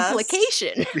incest. The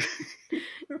implication.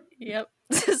 Yep.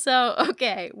 So,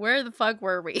 okay, where the fuck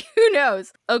were we? Who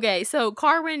knows? Okay, so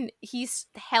Carwin, he's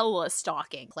hella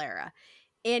stalking Clara.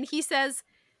 And he says,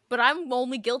 but I'm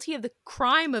only guilty of the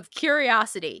crime of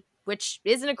curiosity, which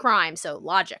isn't a crime, so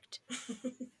logicked.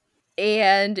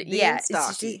 And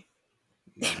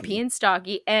being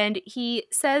stocky. And he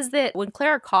says that when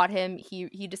Clara caught him,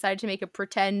 he decided to make a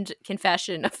pretend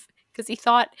confession because he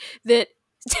thought that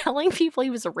telling people he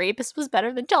was a rapist was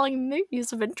better than telling them he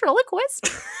was a ventriloquist.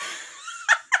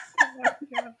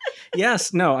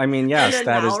 Yes, no, I mean, yes,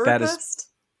 that is and an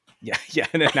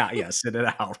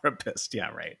alrapist. Yeah,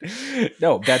 right.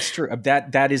 No, that's true.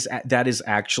 That is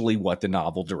actually what the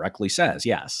novel directly says.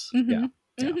 Yes. Mm-hmm.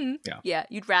 Yeah,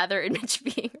 you'd rather admit to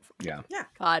being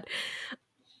God.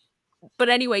 But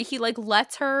anyway, he like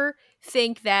lets her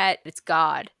think that it's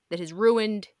God that has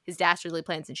ruined his dastardly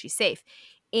plans and she's safe.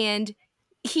 And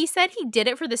he said he did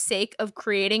it for the sake of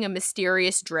creating a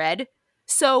mysterious dread.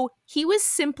 So he was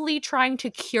simply trying to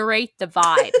curate the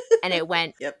vibe, and it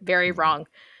went very wrong.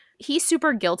 He's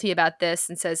super guilty about this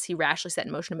and says he rashly set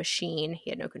in motion a machine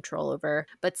he had no control over.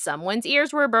 But someone's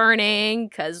ears were burning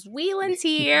because Wieland's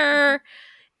here.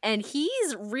 And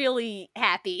he's really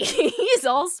happy. He's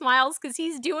all smiles because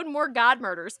he's doing more God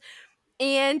murders.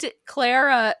 And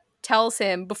Clara tells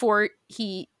him before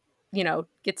he,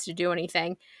 gets to do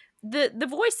anything, the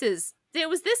voices, it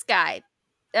was this guy.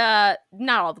 Not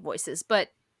all the voices, but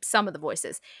some of the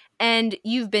voices. And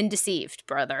you've been deceived,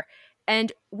 brother.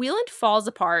 And Wieland falls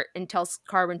apart and tells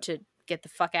Carwin to get the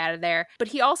fuck out of there. But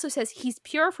he also says he's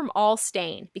pure from all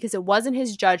stain because it wasn't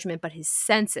his judgment, but his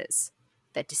senses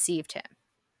that deceived him.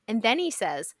 And then he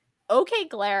says, okay,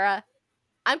 Clara,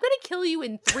 I'm going to kill you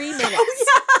in 3 minutes.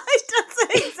 I did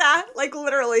say that. Like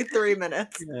literally 3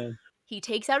 minutes. Yeah. He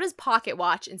takes out his pocket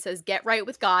watch and says, get right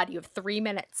with God. You have 3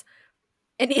 minutes.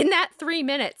 And in that 3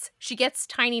 minutes, she gets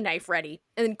Tiny Knife ready.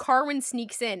 And then Carwin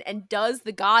sneaks in and does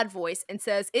the God voice and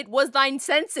says, it was thine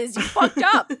senses. You fucked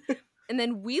up. And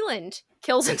then Wieland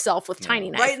kills himself with Tiny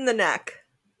Knife. Right in the neck.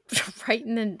 right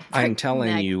in the. I'm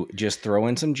telling you, just throw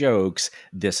in some jokes.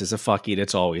 This is a fuck it,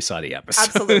 it's always sunny episode.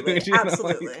 Absolutely. You know,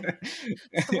 Absolutely.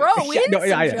 Throw in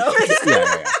some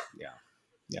jokes.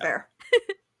 Yeah. Fair.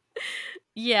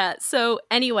 Yeah. So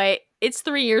anyway, it's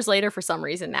 3 years later for some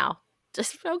reason now.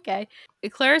 Just okay.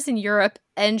 Clara's in Europe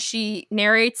and she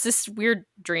narrates this weird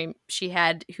dream she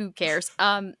had. Who cares?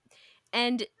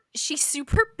 And she's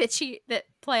super bitchy that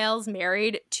Pleyel's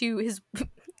married to his.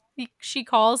 She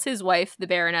calls his wife the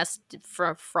Baroness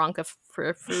Franca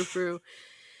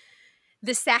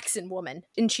the Saxon woman,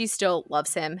 and she still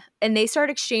loves him. And they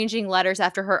start exchanging letters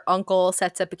after her uncle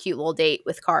sets up a cute little date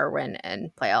with Carwyn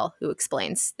and Pleyel, who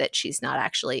explains that she's not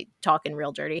actually talking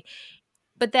real dirty.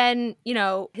 But then, you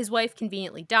know, his wife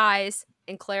conveniently dies,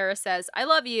 and Clara says, I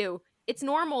love you. It's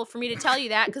normal for me to tell you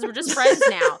that because we're just friends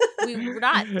now. We're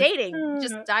not dating.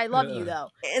 Just, I love you, though.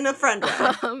 In a friend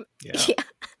way. Yeah.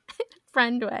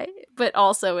 Friend way, but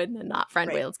also in the not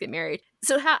friend way. Let's get married.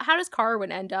 So how does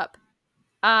Carwyn end up?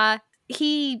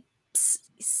 He's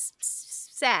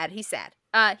sad.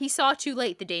 He saw too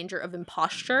late the danger of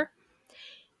imposture.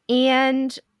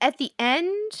 And at the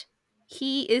end,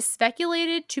 he is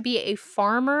speculated to be a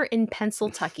farmer in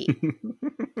Pennsylvania.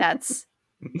 That's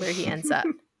where he ends up.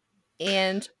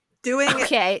 And doing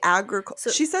agriculture.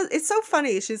 So, she says it's so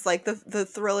funny. She's like the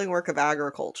thrilling work of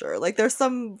agriculture. Like there's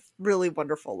some really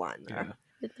wonderful line there. Yeah.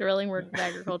 The thrilling work of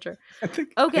agriculture. I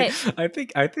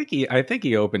think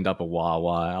he opened up a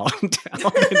Wawa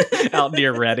out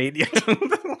near Reading.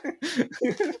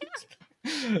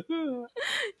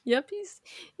 Yep,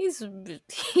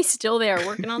 he's still there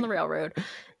working on the railroad.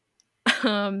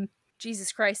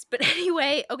 Jesus Christ. But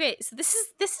anyway, okay, so this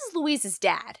is Louise's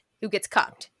dad who gets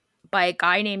cucked by a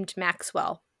guy named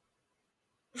Maxwell,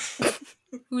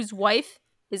 whose wife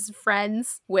is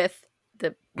friends with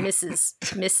the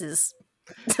Mrs.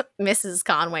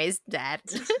 Conway's dad.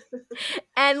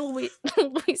 And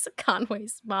Louisa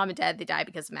Conway's mom and dad, they die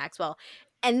because of Maxwell.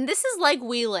 And this is like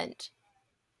Wieland,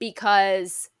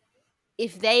 because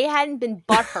if they hadn't been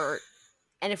butthurt,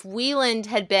 and if Wieland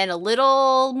had been a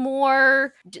little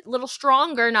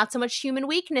stronger, not so much human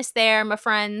weakness there, my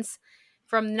friends,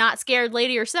 from Not Scared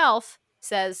Lady herself,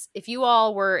 says, if you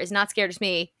all were as not scared as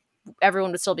me,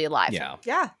 everyone would still be alive.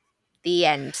 Yeah. The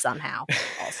end somehow,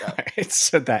 also.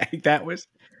 So that was...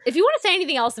 If you want to say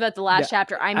anything else about the last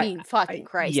chapter, fucking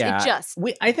Christ. Yeah, it just...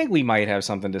 I think we might have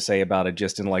something to say about it,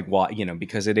 just in like what,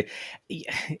 because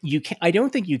I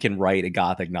don't think you can write a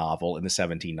Gothic novel in the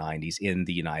 1790s in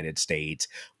the United States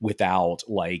without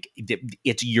like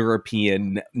its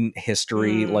European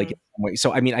history, like.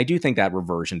 So, I mean, I do think that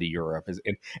reversion to Europe is,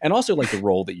 and also like the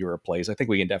role that Europe plays, I think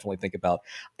we can definitely think about.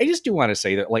 I just do want to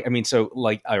say that, like, I mean, so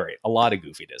like, all right, a lot of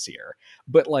goofiness here,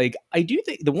 but like, I do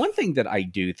think the one thing that I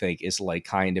do think is like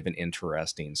kind of an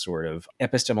interesting sort of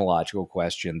epistemological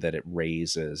question that it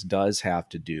raises does have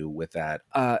to do with that,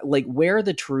 like where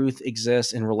the truth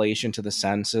exists in relation to the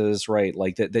senses, right?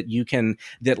 Like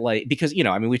because,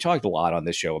 I mean, we talked a lot on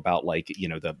this show about like,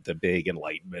 the big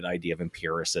Enlightenment idea of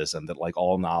empiricism, that like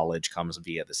all knowledge comes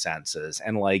via the senses.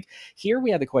 And like here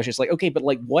we have the question, it's like, okay, but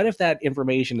like what if that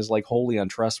information is like wholly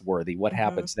untrustworthy? What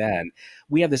happens then?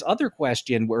 We have this other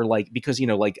question where like, because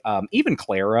even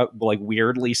Clara like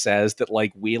weirdly says that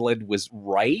like Wieland was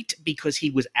right because he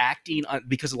was acting on,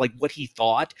 because of like what he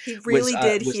thought he really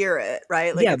did hear it,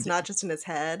 right? Like it's not just in his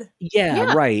head.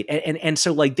 Yeah. Right. And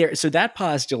so like so that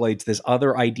postulates this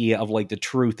other idea of like the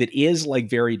truth that is like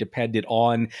very dependent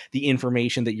on the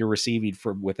information that you're receiving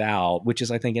from without, which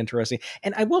is I think interesting.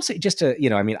 And I will say, just to,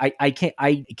 I mean, I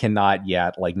cannot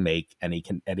yet like make any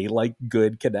like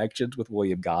good connections with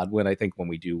William Godwin. I think when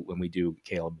we do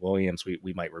Caleb Williams,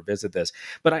 we might revisit this,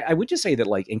 but I would just say that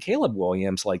like in Caleb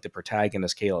Williams, like the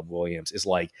protagonist Caleb Williams is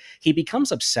like, he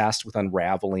becomes obsessed with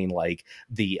unraveling like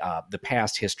the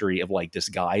past history of like this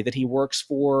guy that he works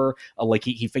for. Like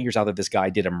he figures out that this guy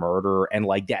did a murder, and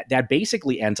like that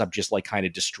basically ends up just like kind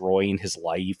of destroying his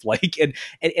life. Like,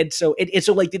 and so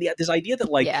like this idea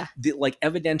that like, the like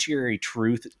evidentiary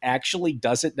truth actually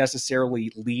doesn't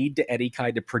necessarily lead to any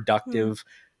kind of productive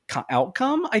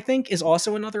outcome, I think is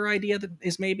also another idea that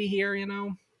is maybe here,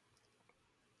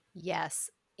 Yes.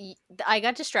 I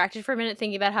got distracted for a minute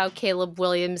thinking about how Caleb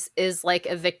Williams is like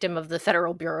a victim of the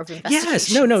Federal Bureau of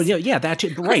Investigation. Yes, yeah, that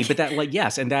too, right, but that like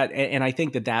yes, and I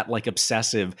think that like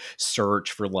obsessive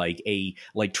search for like a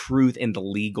like truth in the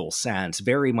legal sense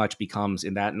very much becomes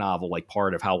in that novel like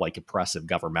part of how like oppressive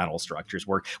governmental structures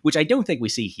work, which I don't think we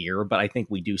see here, but I think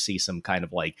we do see some kind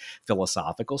of like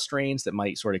philosophical strains that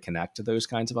might sort of connect to those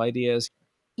kinds of ideas.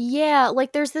 Yeah,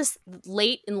 like there's this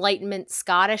late Enlightenment,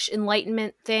 Scottish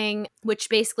Enlightenment thing, which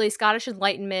basically Scottish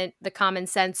Enlightenment, the common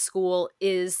sense school,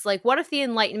 is like, what if the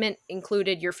Enlightenment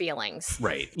included your feelings?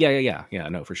 Right. Yeah.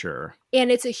 No, for sure.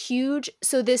 And it's a huge,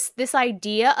 so this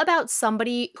idea about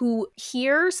somebody who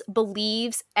hears,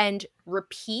 believes, and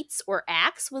repeats or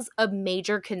acts was a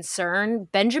major concern.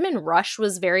 Benjamin Rush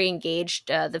was very engaged.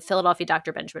 The Philadelphia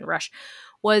Dr. Benjamin Rush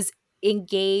was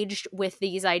engaged with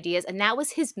these ideas, and that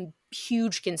was his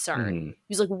huge concern. Mhm. He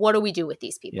was like, what do we do with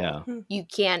these people? Yeah. You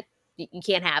can't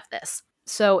have this.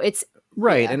 So it's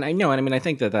Right. yeah. And I know, and I mean, I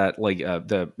think that like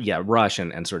Rush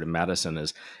and sort of Madison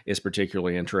is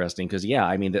particularly interesting because, yeah,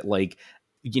 I mean, that like,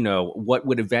 what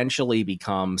would eventually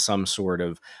become some sort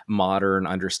of modern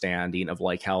understanding of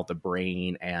like how the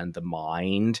brain and the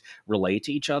mind relate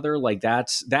to each other. Like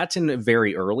that's in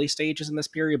very early stages in this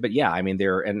period. But yeah, I mean,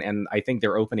 and I think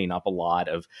they're opening up a lot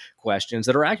of questions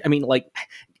that are actually, I mean, like,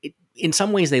 in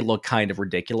some ways they look kind of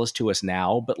ridiculous to us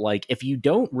now, but like if you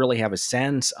don't really have a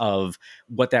sense of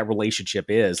what that relationship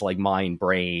is, like mind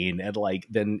brain, and like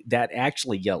then that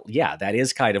actually, yeah, that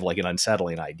is kind of like an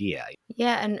unsettling idea.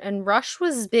 Yeah, and Rush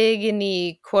was big in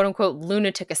the quote unquote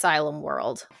lunatic asylum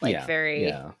world. Like Yeah, very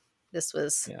yeah, this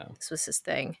was yeah. his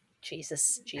thing.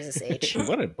 Jesus H.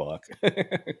 What a book.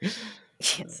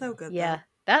 It's so good. Yeah,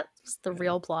 that was the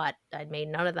real plot. I'd made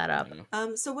none of that up.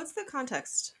 So what's the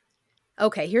context?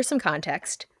 Okay, here's some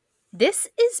context. This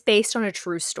is based on a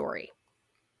true story.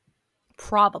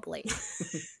 Probably.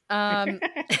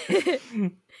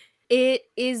 It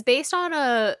is based on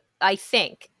I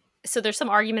think. So there's some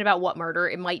argument about what murder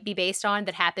it might be based on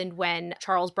that happened when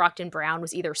Charles Brockden Brown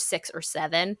was either 6 or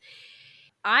 7.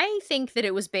 I think that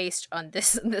it was based on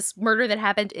this murder that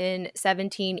happened in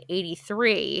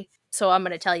 1783. So I'm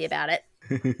going to tell you about it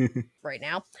right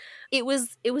now. It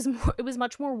was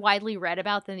much more widely read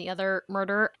about than the other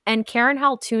murder. And Karen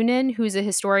Haltunen, who's a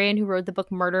historian who wrote the book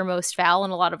Murder Most Foul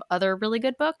and a lot of other really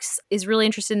good books, is really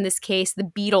interested in this case, the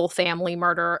Beadle family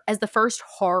murder, as the first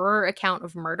horror account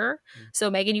of murder. So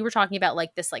Megan, you were talking about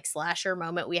like this like slasher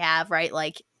moment we have, right?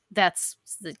 Like that's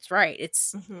right.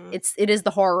 It is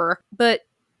the horror. But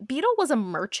Beadle was a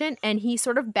merchant and he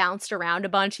sort of bounced around a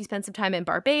bunch. He spent some time in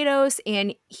Barbados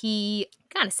and he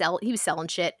was selling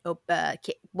shit.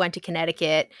 Went to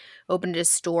Connecticut, opened a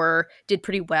store, did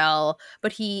pretty well,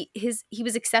 but he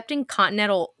was accepting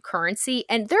continental currency.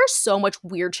 And there's so much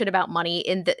weird shit about money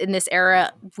in this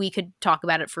era. We could talk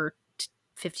about it for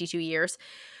 52 years.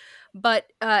 But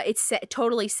it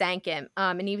totally sank him.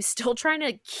 And he was still trying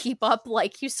to keep up,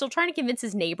 like, he was still trying to convince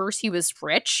his neighbors he was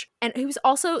rich. And he was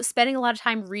also spending a lot of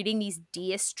time reading these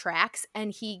deist tracts.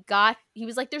 And he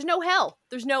was like, there's no hell.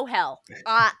 There's no hell.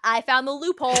 I found the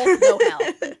loophole. No hell.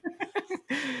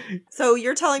 So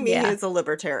you're telling me he's a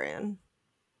libertarian?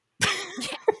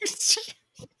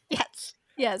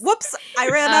 Yes. Whoops, I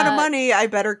ran out of money. I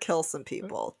better kill some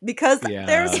people. Because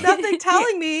there's nothing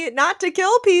telling me not to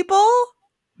kill people.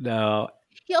 No.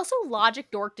 He also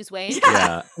logic dorked his way into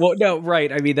Yeah. Well, no,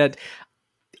 right. I mean, that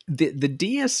the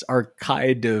deists are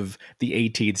kind of the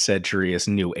 18th century's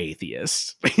new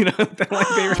atheists. You know,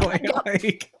 they were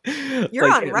like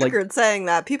you're on record saying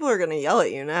that. People are going to yell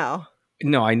at you now.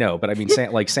 No, I know, but I mean,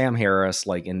 Sam Harris,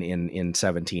 like in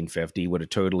 1750, would have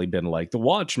totally been like the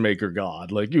watchmaker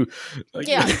god, like you, like,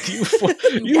 yeah, you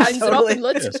totally.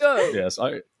 Let's go. Yes,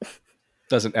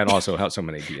 doesn't, and also how so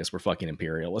many deists were fucking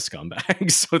imperialist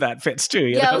scumbags, so that fits too.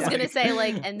 You know? I was gonna say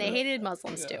like, and they hated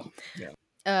Muslims too. Yeah.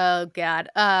 Oh God.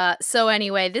 So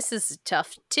anyway, this is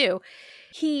tough too.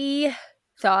 He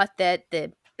thought that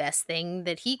the best thing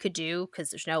that he could do,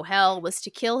 because there's no hell, was to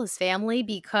kill his family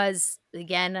because,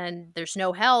 again, and there's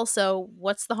no hell, so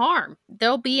what's the harm?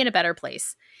 They'll be in a better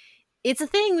place. It's a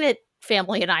thing that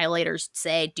family annihilators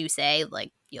do say,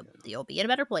 like, you'll be in a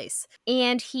better place.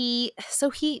 And he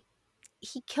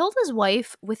killed his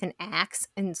wife with an axe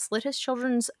and slit his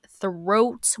children's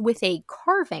throats with a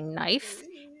carving knife,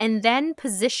 and then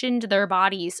positioned their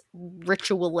bodies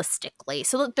ritualistically.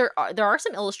 So there are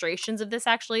some illustrations of this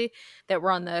actually that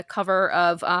were on the cover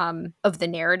of the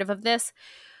narrative of this.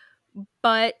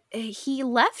 But he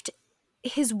left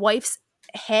his wife's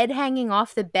head hanging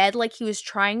off the bed like he was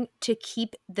trying to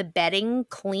keep the bedding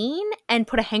clean, and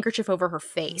put a handkerchief over her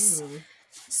face.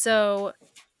 So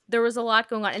there was a lot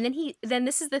going on. And then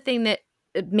this is the thing that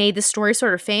made the story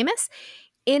sort of famous.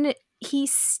 He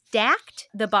stacked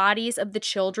the bodies of the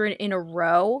children in a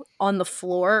row on the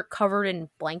floor covered in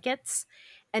blankets.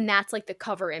 And that's like the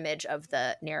cover image of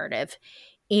the narrative.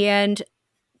 And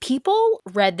people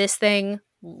read this thing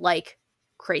like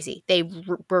crazy. They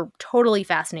were totally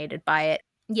fascinated by it.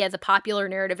 Yeah, the popular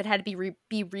narrative, it had to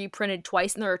be reprinted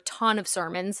twice, and there are a ton of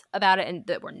sermons about it and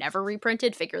that were never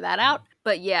reprinted. Figure that out.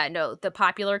 But yeah, no, the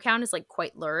popular account is like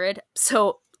quite lurid.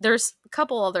 So there's a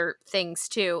couple other things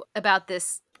too about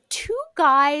this. Two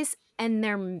guys and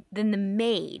then the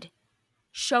maid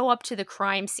show up to the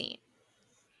crime scene,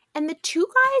 and the two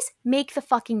guys make the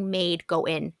fucking maid go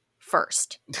in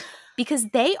first because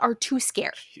they are too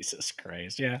scared. Jesus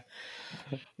Christ. Yeah.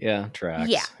 Yeah. Tracks.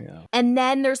 Yeah. Yeah. And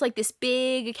then there's like this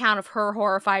big account of her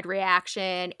horrified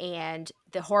reaction and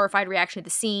the horrified reaction to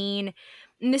the scene.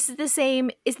 And this is the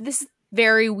same. This is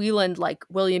very Wieland, like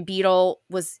William Beadle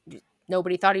was.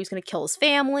 Nobody thought he was going to kill his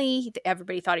family.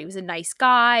 Everybody thought he was a nice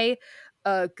guy,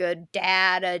 a good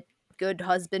dad, a good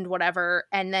husband, whatever.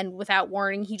 And then without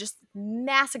warning, he just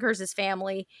massacres his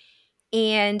family.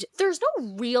 And there's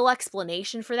no real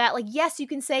explanation for that. Like, yes, you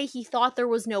can say he thought there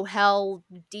was no hell,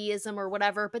 deism or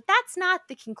whatever, but that's not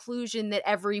the conclusion that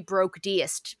every broke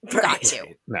deist got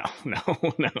to. No,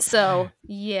 no, no. So,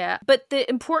 yeah. But the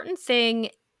important thing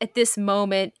at this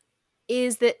moment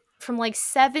is that from like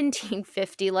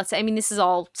 1750, let's say, I mean, this is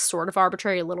all sort of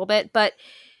arbitrary a little bit, but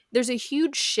there's a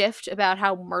huge shift about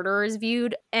how murder is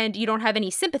viewed, and you don't have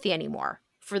any sympathy anymore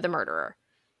for the murderer.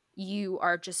 You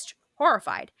are just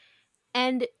horrified.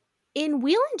 And in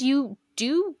Wieland, you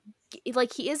do,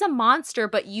 like, he is a monster,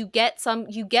 but you get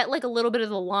like a little bit of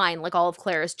the line, like all of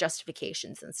Clara's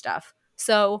justifications and stuff.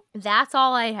 So that's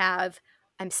all I have.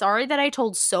 I'm sorry that I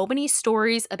told so many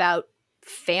stories about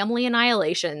family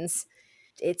annihilations.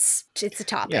 It's a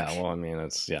topic. Yeah, well, I mean,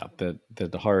 it's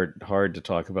the hard to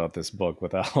talk about this book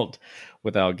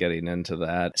without getting into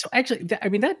that. So actually, I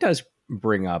mean, that does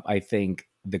bring up, I think,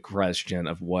 the question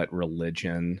of what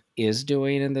religion is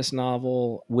doing in this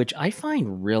novel, which I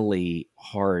find really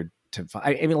hard to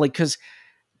find. I mean, like, because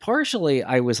partially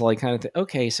I was like, kind of,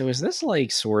 okay, so is this like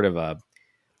sort of a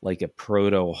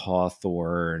proto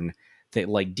Hawthorne that,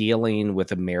 like, dealing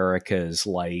with America's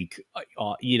like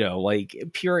like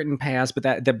Puritan past,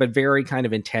 but very kind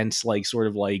of intense, like, sort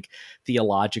of like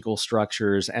theological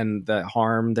structures and the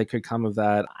harm that could come of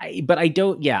that. But I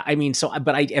don't. Yeah, I mean,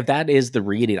 if that is the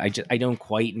reading, I don't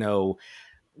quite know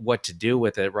what to do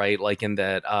with it, right? Like, in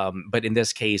that, but in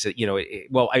this case,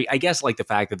 I guess, like, the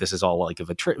fact that this is all like a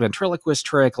ventriloquist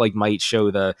trick, like, might show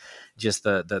the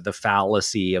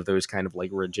fallacy of those kind of like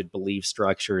rigid belief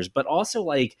structures, but also,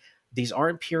 like, these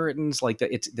aren't Puritans, like,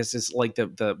 this is like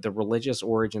the religious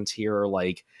origins here are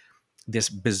like this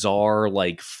bizarre,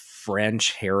 like,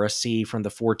 French heresy from the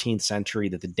 14th century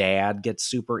that the dad gets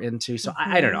super into. So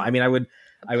I don't know. I mean, I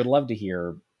would love to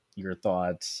hear your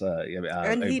thoughts.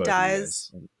 And he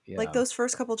dies. Yeah. Like, those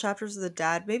first couple chapters of the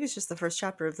dad, maybe it's just the first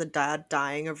chapter of the dad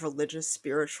dying of religious,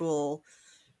 spiritual,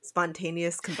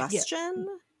 spontaneous combustion.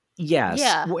 Yes.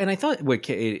 Yeah. Well, and I thought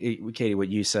Katie, what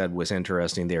you said was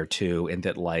interesting there too, in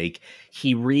that, like,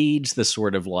 he reads the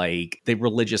sort of like the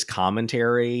religious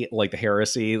commentary, like the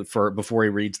heresy, before he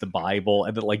reads the Bible,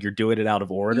 and that, like, you're doing it out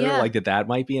of order. Yeah. Like, that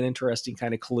might be an interesting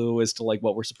kind of clue as to, like,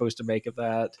 what we're supposed to make of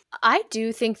that. I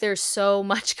do think there's so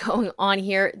much going on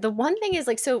here. The one thing is,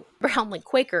 like, so Brown, like,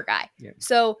 Quaker guy. Yeah.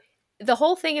 So the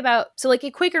whole thing about, so like a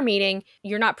Quaker meeting,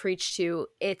 you're not preached to,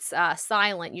 it's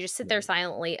silent. You just sit there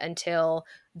silently until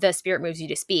the spirit moves you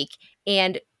to speak.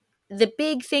 And the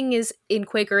big thing is in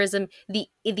Quakerism, the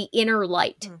inner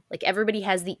light. Like, everybody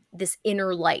has this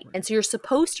inner light. And so you're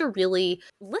supposed to really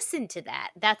listen to that.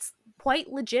 That's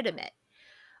quite legitimate.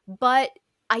 But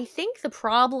I think the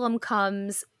problem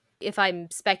comes, if I'm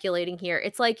speculating here,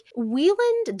 it's like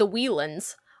the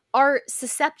Wielands are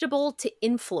susceptible to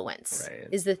influence, right,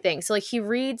 is the thing. So, like, he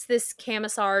reads this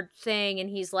Camisard thing and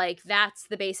he's like, that's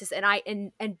the basis.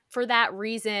 And for that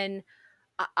reason,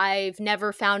 I've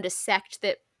never found a sect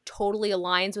that totally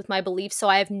aligns with my beliefs. So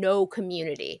I have no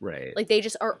community. Right. Like, they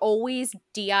just are always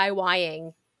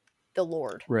DIYing the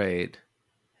Lord. Right.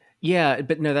 Yeah,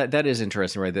 but no, that is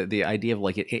interesting, right? The idea of,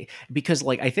 like, it because,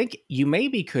 like, I think you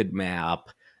maybe could map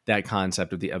that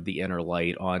concept of the inner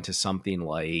light onto something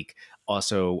like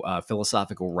also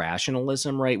philosophical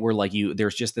rationalism, right? Where, like,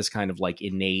 there's just this kind of like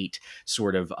innate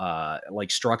sort of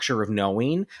like structure of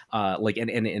knowing, like, and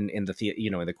in the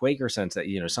in the Quaker sense, that,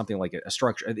 something like a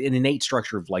structure, an innate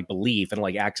structure of, like, belief and,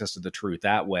 like, access to the truth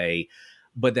that way.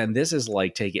 But then this is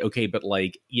like taking, okay, but,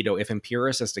 like, if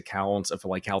empiricist accounts of,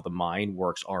 like, how the mind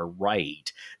works are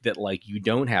right, that, like, you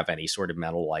don't have any sort of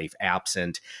mental life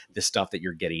absent the stuff that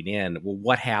you're getting in. Well,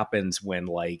 what happens when,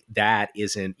 like, that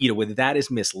isn't, when that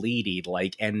is misleading,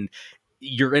 like, and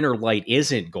your inner light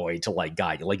isn't going to, like,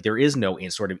 guide you, like, there is no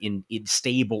sort of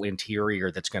stable interior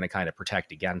that's going to kind of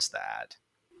protect against that.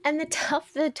 And the tough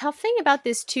thing about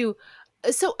this too,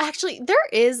 So actually, there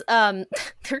is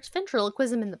there's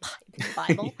ventriloquism in the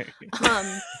Bible.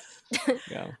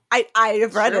 Yeah. I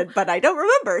have read True. it, but I don't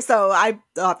remember, so I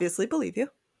obviously believe you.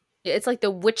 It's like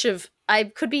the witch of. I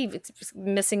could be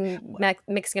mixing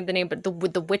up the name, but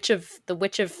the witch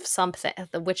of something.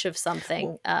 The witch of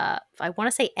something. I want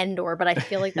to say Endor, but I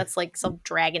feel like that's like some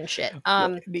dragon shit.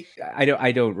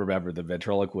 I don't remember the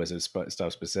ventriloquism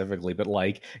stuff specifically, but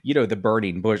like, you know, the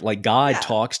burning bush, like God Yeah.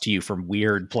 talks to you from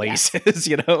weird places,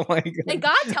 you know, like, And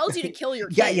God tells you to kill your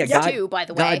Yeah, kids God- too. By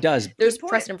the way, God does. There's Good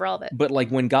point. precedent for all of it. But like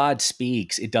when God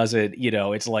speaks, it doesn't, you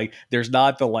know, it's like there's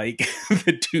not the like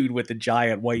the dude with the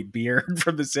giant white beard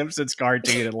from the Simpsons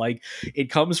cartoon, and like it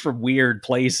comes from weird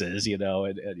places, you know,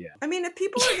 and yeah. I mean, if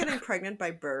people are getting pregnant by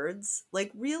birds,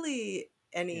 like really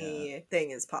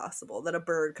anything is possible. That a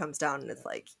bird comes down and it's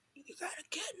like, you got a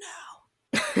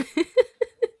kid now.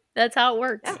 That's how it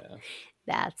works. Yeah.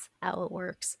 That's how it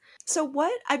works. So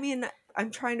what, I mean,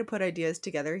 I'm trying to put ideas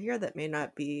together here that may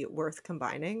not be worth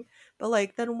combining, but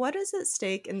like, then what is at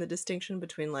stake in the distinction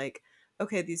between like,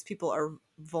 okay, these people are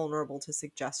vulnerable to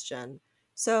suggestion.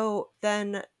 So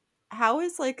then how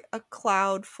is like a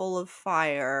cloud full of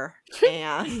fire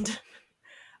and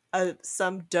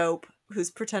some dope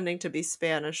who's pretending to be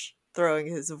Spanish throwing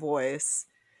his voice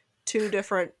two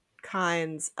different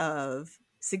kinds of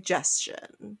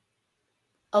suggestion?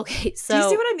 Okay, so Do you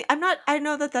see what I mean? I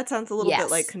know that sounds a little bit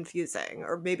like Yes. confusing,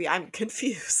 or maybe I'm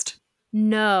confused.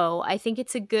 No, I think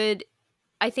it's a good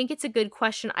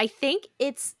question. I think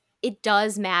it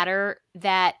does matter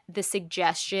that the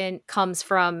suggestion comes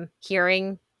from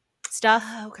hearing stuff,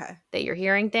 Okay. that you're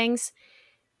hearing things,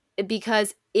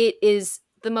 because it is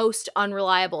the most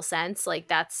unreliable sense. Like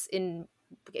that's in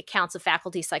accounts of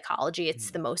faculty psychology,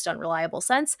 it's the most unreliable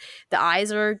sense. The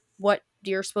eyes are what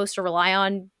you're supposed to rely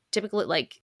on typically,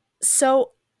 like,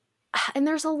 so, and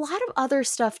there's a lot of other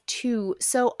stuff too.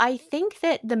 So I think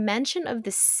that the mention of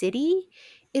the city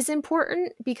is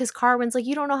important because Carwin's like,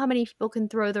 you don't know how many people can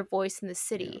throw their voice in the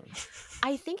city. Yeah.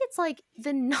 I think it's like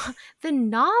the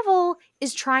novel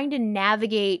is trying to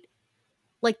navigate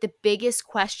like the biggest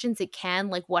questions it can,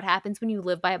 like what happens when you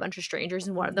live by a bunch of strangers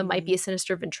and one of them might be a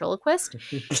sinister ventriloquist,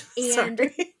 and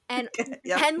Sorry. and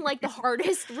Yep. and like the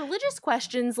hardest religious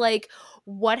questions, like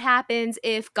what happens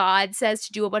if God says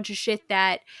to do a bunch of shit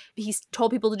that he's told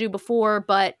people to do before,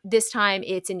 but this time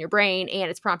it's in your brain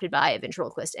and it's prompted by a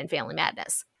ventriloquist and family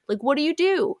madness. Like, what do you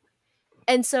do?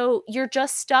 And so you're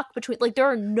just stuck between, like, there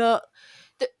are no.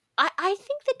 I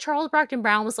think that Charles Brockden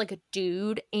Brown was like a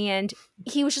dude, and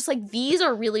he was just like, these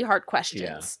are really hard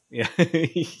questions, Yeah.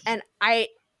 and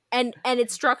and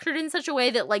it's structured in such a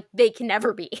way that like they can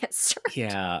never be answered.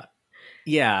 Yeah.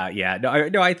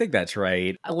 No, I think that's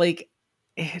right. Like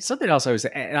something else I was,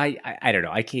 and I don't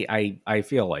know. I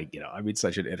feel like, you know, I'm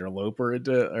such an interloper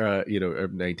into, you know,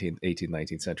 18th,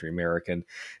 19th century American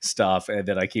stuff. And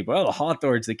then I keep, well,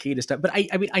 Hawthorne's the key to stuff. But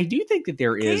I mean, I do think that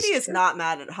there is. Katie is not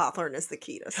mad at Hawthorne as the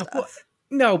key to stuff. Well,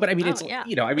 no, but I mean, Oh, it's, yeah.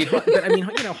 you know, I mean, but I mean,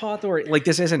 you know, Hawthorne, like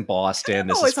this isn't Boston.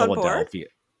 This is always on board. Philadelphia.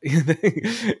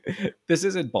 This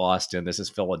isn't Boston. This is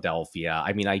Philadelphia.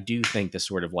 I mean, I do think the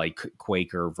sort of like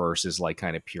Quaker versus like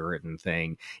kind of Puritan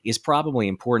thing is probably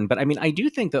important. But I mean, I do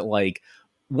think that like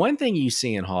one thing you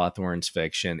see in Hawthorne's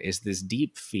fiction is this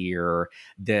deep fear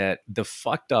that the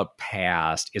fucked up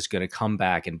past is going to come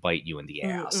back and bite you in the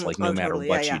ass, like no matter totally.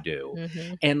 what Yeah, you do.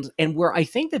 Mm-hmm. And where I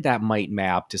think that might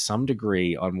map to some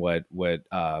degree on what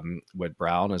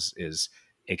Brown is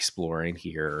exploring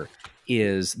here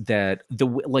is that the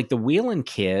Whelan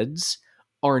kids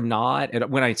are not, and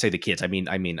when I say the kids, I mean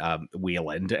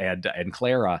Whelan and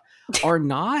Clara are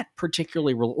not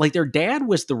particularly like their dad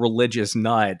was the religious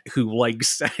nut who like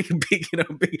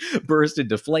burst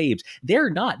into flames. They're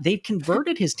not. They've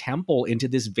converted his temple into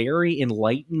this very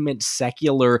Enlightenment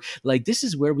secular, like this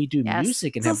is where we do Yes.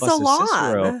 music and It's have a busts of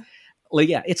Cicero. salon. Like,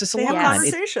 yeah, it's a They salon. have Yes.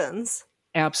 conversations.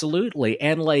 Absolutely.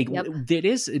 And like Yep. it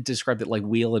is described that like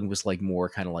Whelan was like more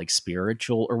kind of like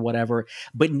spiritual or whatever,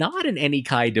 but not in any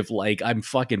kind of like I'm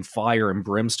fucking fire and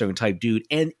brimstone type dude.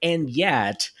 And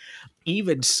yet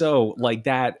even so, like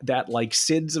that like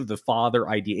sins of the father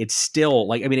idea, it's still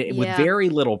like, I mean, with Yeah. very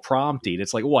little prompting,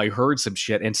 it's like, oh, I heard some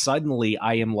shit, and suddenly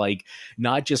I am like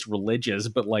not just religious,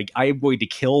 but like I am going to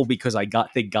kill because I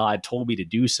think God told me to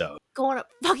do so. Go on a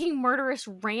fucking murderous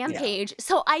rampage.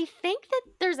 So I think that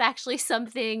there's actually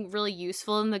something really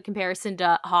useful in the comparison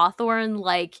to Hawthorne,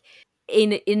 like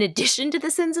in addition to the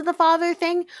sins of the father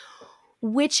thing,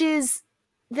 which is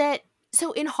that,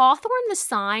 so in Hawthorne, the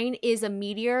sign is a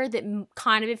meteor that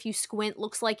kind of, if you squint,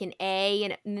 looks like an A,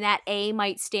 and that A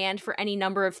might stand for any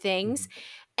number of things.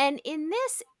 And in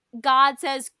this, God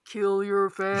says, kill your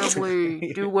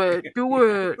family. Do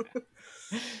it.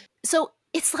 So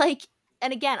it's like,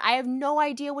 and again, I have no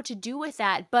idea what to do with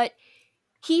that, but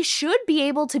he should be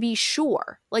able to be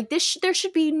sure. Like this, there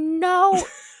should be no.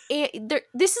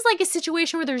 This is like a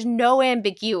situation where there's no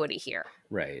ambiguity here.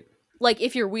 Right. Like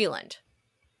if you're Wieland.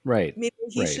 Right. Maybe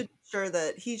he right. should be sure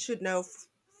that he should know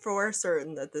for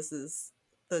certain that this is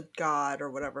the god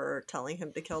or whatever telling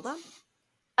him to kill them.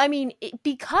 I mean,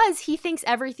 because he thinks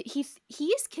everything,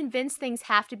 he's convinced things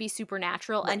have to be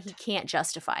supernatural, right, and he can't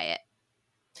justify it.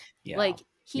 Yeah. Like,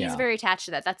 he's very attached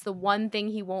to that. That's the one thing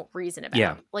he won't reason about.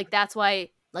 Yeah. Like, that's why,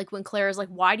 like, when Claire is like,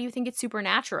 why do you think it's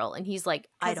supernatural? And he's like,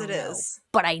 I don't know.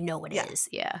 But I know it is.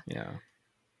 Yeah. Yeah.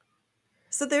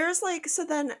 So there's like, so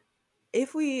then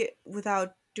if we,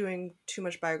 without doing too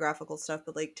much biographical stuff,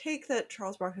 but like take that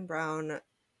Charles Brockden Brown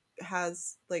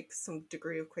has like some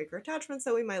degree of Quaker attachments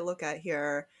that we might look at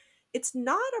here, it's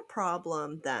not a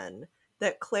problem then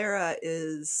that Clara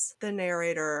is the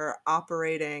narrator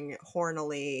operating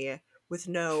hornily with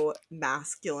no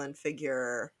masculine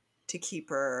figure to keep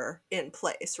her in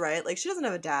place, right? Like she doesn't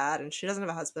have a dad and she doesn't have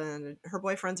a husband and her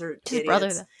boyfriends are idiots,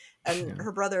 brother, and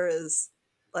her brother is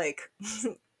like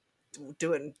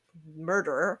doing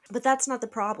murder, but that's not the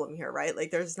problem here, right? Like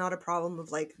there's not a problem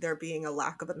of like there being a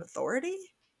lack of an authority.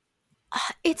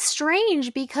 It's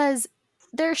strange because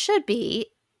there should be,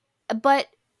 but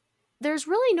there's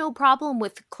really no problem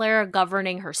with Clara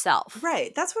governing herself.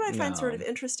 Right. That's what I find sort of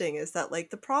interesting is that like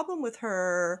the problem with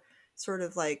her sort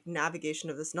of like navigation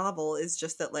of this novel is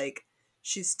just that like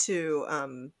she's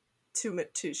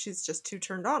she's just too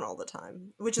turned on all the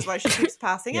time, which is why she keeps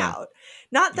passing out.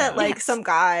 Not that like some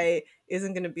guy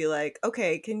isn't going to be like,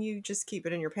 okay, can you just keep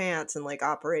it in your pants and like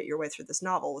operate your way through this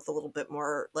novel with a little bit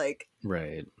more like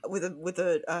right with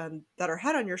a better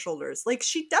head on your shoulders. Like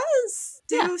she does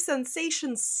do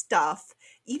sensation stuff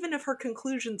even if her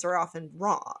conclusions are often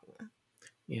wrong.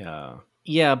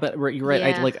 Yeah, but you're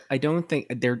right. I don't think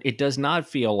it does not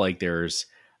feel like there's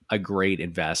a great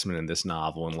investment in this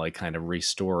novel and like kind of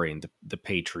restoring the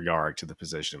patriarch to the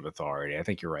position of authority. I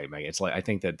think you're right, Meg. It's like, I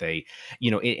think that they,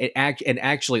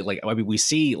 actually like, I mean, we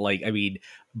see like, I mean,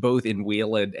 both in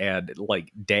Wieland and like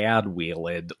Dad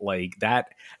Wieland, like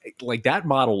that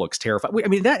model looks terrifying. I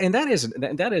mean,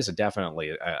 that is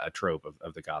definitely a trope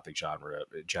of the Gothic genre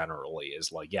generally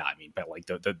is like, yeah, I mean, but like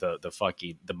the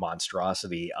fucking, the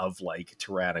monstrosity of like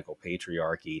tyrannical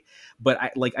patriarchy. But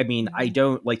I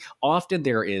don't like, often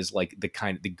there is like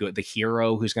the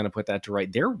hero who's going to put that to right.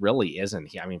 There really isn't.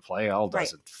 I mean, Pleyel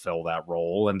doesn't fill that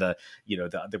role, and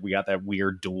we got that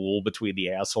weird duel between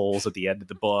the assholes at the end of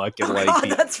the book, and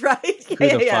that's right. Who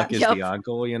the fuck is the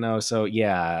uncle? So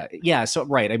so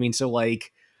right. I mean, so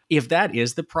like, if that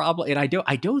is the problem, and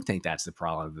I don't think that's the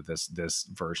problem that this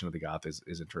version of the Goth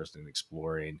is interested in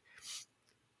exploring.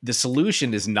 The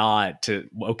solution is not to,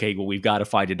 okay, well, we've got to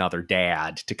find another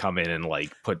dad to come in and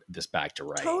like put this back to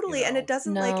right. Totally. And it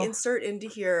doesn't like insert into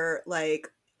here like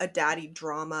a daddy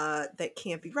drama that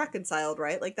can't be reconciled,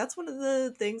 right? Like that's one of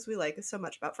the things we like so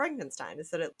much about Frankenstein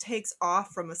is that it takes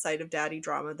off from a site of daddy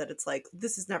drama that it's like,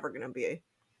 this is never going to be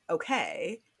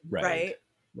okay. Right.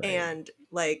 And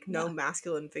like no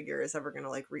masculine figure is ever going to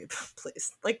like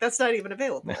replace, like that's not even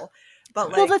available. But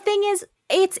like, well, the thing is,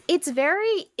 it's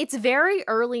very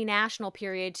early national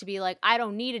period to be like, I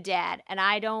don't need a dad and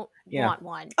I don't want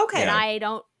one. Okay. And I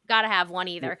don't gotta have one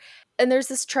either. And there's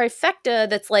this trifecta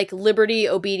that's like liberty,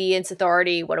 obedience,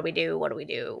 authority. What do we do? What do we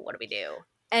do? What do we do?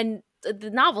 And the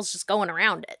novel's just going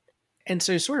around it. And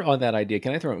so sort of on that idea,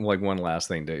 can I throw in like one last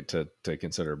thing to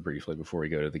consider briefly before we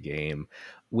go to the game,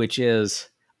 which is,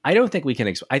 I don't think we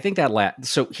can. I think that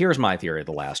so here's my theory of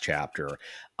the last chapter.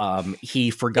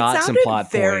 He forgot some plot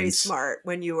points. Very smart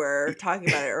when you were talking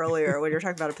about it earlier, when you were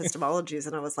talking about epistemologies,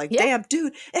 and I was like, "Damn,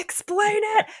 dude, explain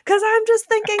it!" Because I'm just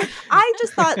thinking, I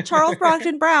just thought Charles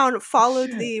Brockden Brown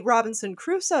followed the Robinson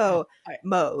Crusoe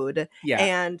mode,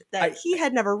 and that he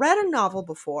had never read a novel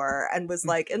before, and was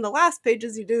like, in the last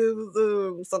pages, you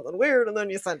do something weird, and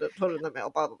then you send it, put it in the mail,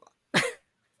 blah blah blah.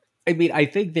 I mean, I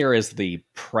think there is the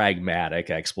pragmatic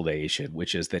explanation,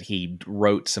 which is that he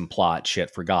wrote some plot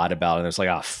shit, forgot about it, and it's like,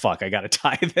 oh, fuck, I gotta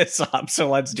tie this up, so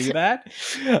let's do that.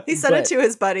 He sent it to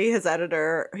his buddy, his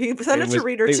editor. He sent it to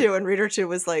Reader 2, and Reader 2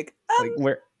 was like,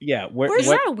 where's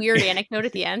that a weird anecdote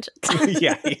at the end?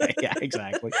 yeah,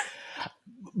 exactly.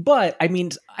 But I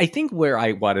mean, I think where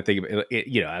I want to think of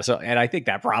it, so, and I think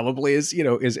that probably is,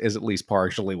 is at least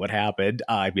partially what happened.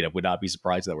 I mean, I would not be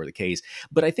surprised if that were the case.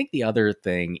 But I think the other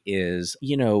thing is,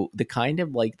 the kind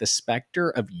of like the specter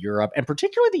of Europe, and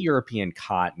particularly the European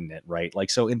continent, right? Like,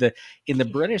 so in the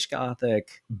British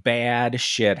Gothic, bad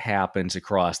shit happens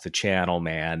across the channel,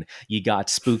 man. You got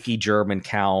spooky German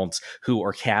counts who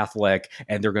are Catholic,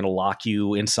 and they're going to lock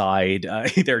you inside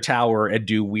their tower and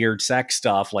do weird sex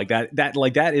stuff like that.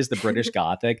 That is the British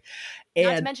Gothic.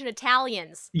 Not to mention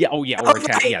Italians. Yeah. Oh, yeah. Or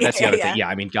right. yeah. That's the other thing. Yeah.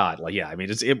 I mean, God. Like, yeah. I mean,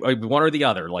 it's one or the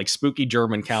other. Like spooky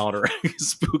German count or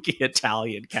spooky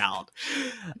Italian count.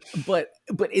 But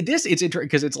it's interesting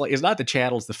because it's like it's not the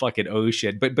channel's the fucking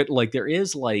ocean, but like there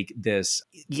is like this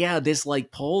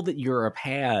like pull that Europe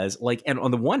has, like, and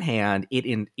on the one hand,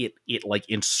 it like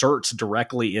inserts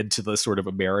directly into the sort of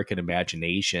American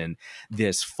imagination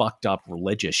this fucked up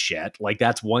religious shit. Like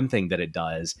that's one thing that it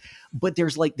does. But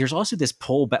there's also this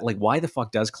pull back, like, why the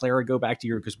fuck does Clara go back to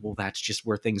Europe? Because, well, that's just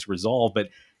where things resolve. But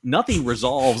nothing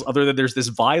resolves other than there's this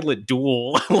violent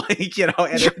duel, like, and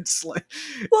it's like,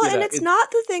 well, and it's not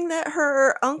the thing that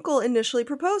her uncle initially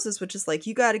proposes, which is like,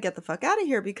 you got to get the fuck out of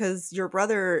here because your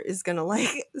brother is gonna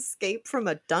like escape from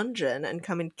a dungeon and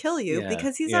come and kill you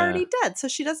because he's already dead. So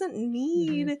she doesn't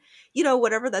need,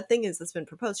 whatever that thing is that's been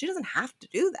proposed. She doesn't have to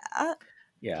do that.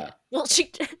 Yeah. Well, she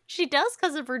does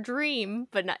because of her dream,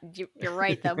 but not. You're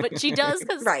right though. But she does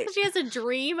because she has a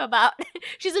dream about.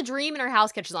 She has a dream and her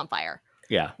house catches on fire.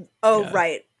 Yeah. Oh,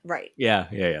 yeah. Right. Yeah.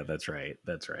 That's right.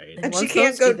 And she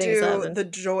can't go do the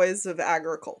joys of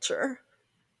agriculture.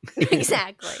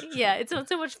 Exactly. Yeah, it's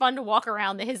so much fun to walk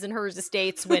around the his and hers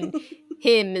estates when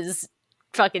him is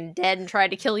fucking dead and tried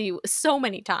to kill you so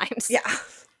many times. Yeah.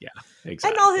 Yeah,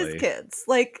 exactly. And all his kids.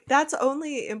 Like, that's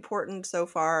only important so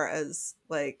far as,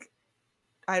 like,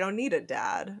 I don't need a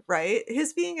dad, right?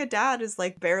 His being a dad is,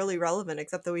 like, barely relevant,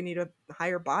 except that we need a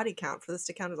higher body count for this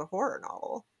to count as a horror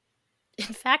novel. In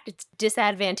fact, it's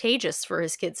disadvantageous for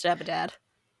his kids to have a dad.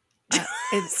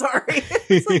 Sorry.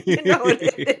 It's like,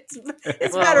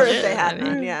 it's better if they had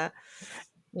none, yeah.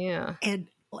 Yeah. And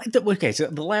okay, so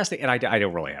the last thing, and I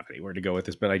don't really have anywhere to go with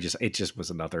this, but it just was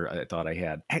another thought I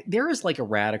had. There is like a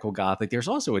radical Gothic. There's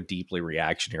also a deeply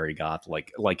reactionary Goth,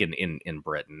 like in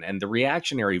Britain, and the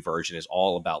reactionary version is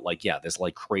all about like this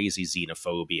like crazy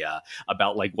xenophobia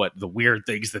about like what the weird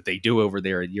things that they do over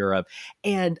there in Europe,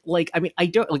 and like I mean I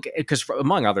don't like because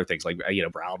among other things like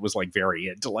Brown was like very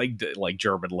into like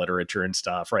German literature and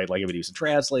stuff, right? Like I mean he was a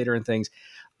translator and things.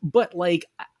 But like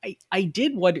I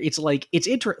did wonder, it's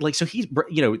interesting. Like so he's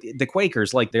the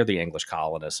Quakers, like they're the English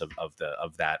colonists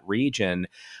of that region,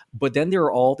 but then there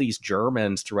are all these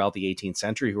Germans throughout the 18th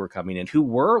century who were coming in who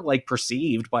were like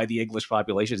perceived by the English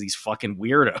population as these fucking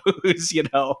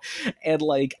weirdos, and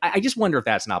like I just wonder if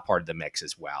that's not part of the mix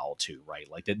as well too, right?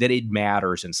 Like that it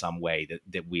matters in some way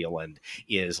that Wieland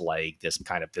is like this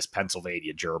kind of this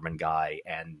Pennsylvania German guy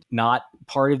and not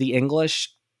part of the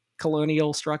English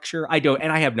colonial structure. I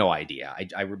have no idea.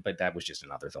 But that was just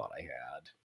another thought I had.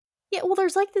 Yeah, well,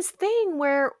 there's like this thing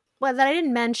where that I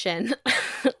didn't mention,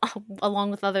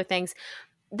 along with other things,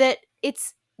 that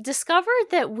it's discovered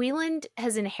that Wieland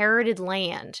has inherited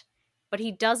land, but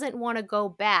he doesn't want to go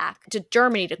back to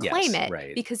Germany to claim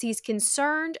it because he's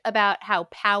concerned about how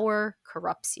power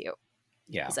corrupts you.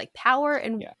 Yeah, it's like power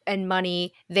and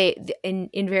money.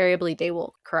 Invariably they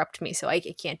will corrupt me, so I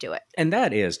can't do it. And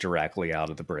that is directly out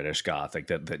of the British Gothic.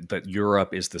 That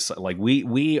Europe is the like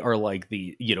we are like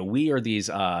the we are these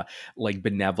like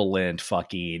benevolent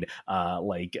fucking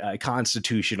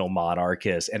constitutional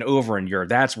monarchists, and over in Europe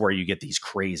that's where you get these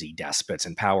crazy despots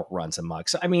and power runs amok.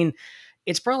 So I mean.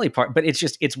 It's probably part, but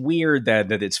it's weird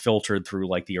that it's filtered through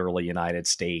like the early United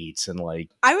States and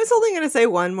like. I was only going to say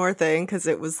one more thing because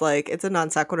it was like it's a non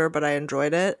sequitur, but I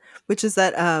enjoyed it, which is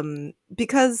that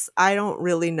because I don't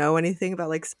really know anything about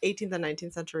like 18th and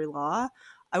 19th century law,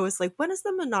 I was like, when is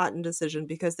the Monotone decision?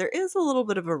 Because there is a little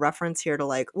bit of a reference here to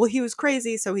like, well, he was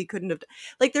crazy, so he couldn't have.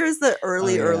 Like, there is the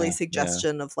early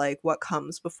suggestion of like what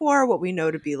comes before what we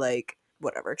know to be like.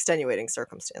 Whatever extenuating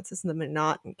circumstances in the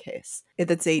Monotone case.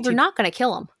 That's 18. We're not going to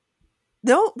kill him.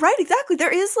 No, right, exactly.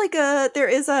 There's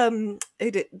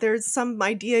some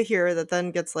idea here that then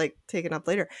gets like taken up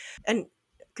later, and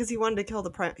because he wanted to kill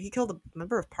he killed a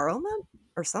member of Parliament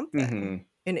or something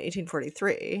in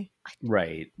 1843.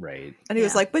 Right. And he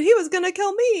was like, but he was gonna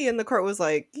kill me, and the court was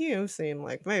like, you seem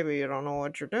like maybe you don't know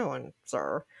what you're doing,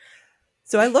 sir.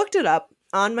 So I looked it up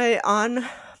on my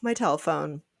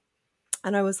telephone.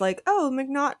 And I was like, oh,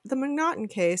 the Macnaghten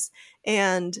case.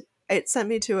 And it sent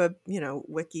me to a,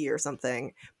 wiki or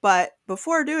something. But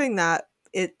before doing that,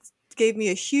 it gave me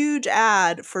a huge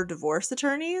ad for divorce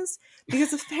attorneys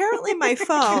because apparently my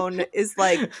phone is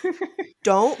like,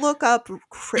 don't look up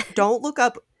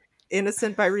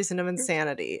innocent by reason of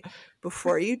insanity.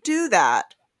 Before you do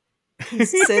that,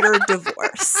 consider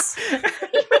divorce.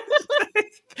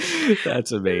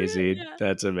 That's amazing. Yeah.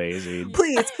 That's amazing.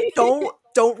 Please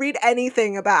don't read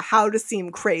anything about how to seem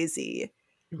crazy.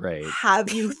 Right.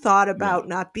 Have you thought about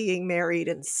not being married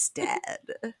instead?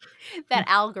 That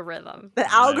algorithm. The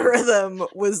algorithm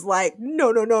was like,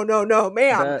 no,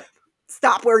 ma'am.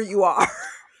 Stop where you are.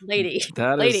 Lady.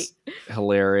 That is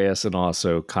hilarious and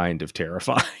also kind of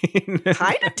terrifying.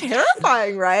 Kind of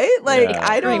terrifying, right? Like, Yeah.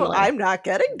 I'm not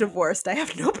getting divorced. I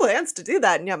have no plans to do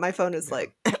that. And yet my phone is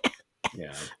like,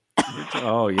 yeah.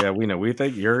 Oh yeah, we know. We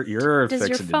think you're Does your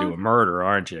fixing to phone- do a murder,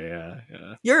 aren't you?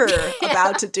 Yeah. you're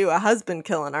about to do a husband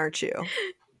killing, aren't you?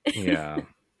 Yeah.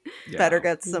 Better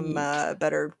get some,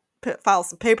 file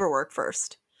some paperwork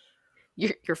first.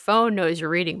 Your phone knows you're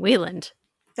reading Wieland.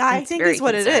 I It's think very is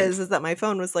what concerned. it is that my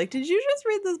phone was like, did you just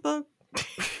read this book?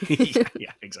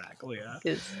 Yeah, exactly. Yeah.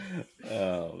 Is-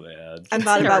 Oh man. I'm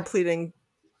not Consider. about pleading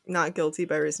not guilty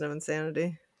by reason of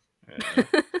insanity. Yeah.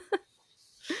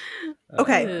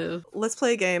 Okay. Ooh. Let's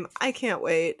play a game. I can't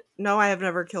wait. No, I have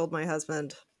never killed my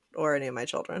husband or any of my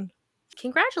children.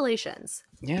 Congratulations.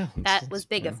 Yeah. That was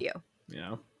big of you.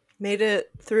 Yeah. Made it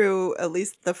through at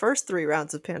least the first 3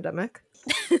 rounds of pandemic.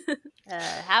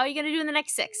 How are you going to do in the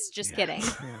next 6? Just kidding.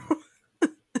 Yeah.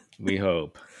 We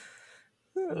hope.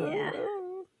 Yeah.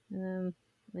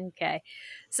 Okay.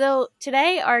 So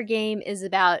today our game is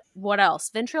about what else?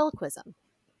 Ventriloquism.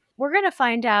 We're going to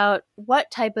find out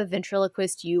what type of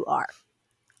ventriloquist you are.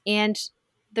 And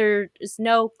there's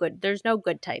no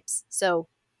good types. So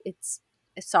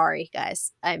sorry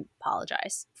guys. I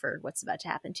apologize for what's about to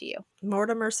happen to you.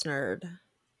 Mortimer Snurd.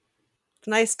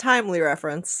 Nice timely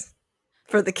reference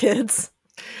for the kids.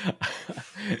 You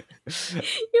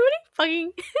know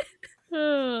fucking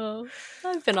oh,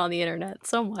 I've been on the internet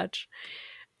so much.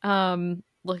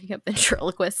 Looking up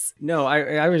ventriloquists. No,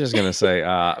 I was just gonna say,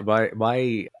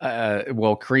 my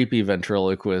creepy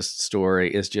ventriloquist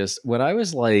story is just when I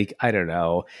was like, I don't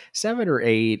know, 7 or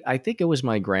 8. I think it was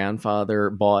my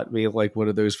grandfather bought me like one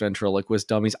of those ventriloquist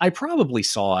dummies. I probably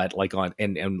saw it like on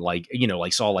and like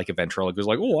like saw like a ventriloquist,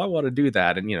 like, oh, I want to do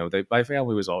that, and my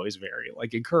family was always very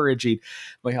like encouraging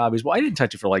my hobbies. Well, I didn't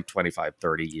touch it for like 25,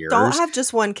 30 years. Don't have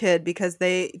just one kid because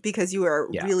you are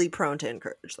Yeah. really prone to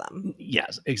encourage them.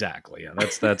 Yes, exactly. Yeah,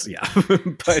 that's yeah.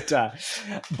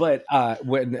 but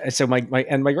when so my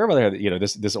grandmother had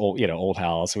this old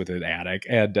house with an attic,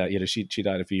 and she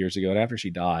died a few years ago, and after she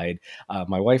died,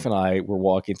 my wife and I were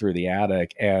walking through the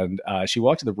attic, and she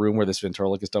walked to the room where this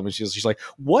ventriloquist dummy. She's like,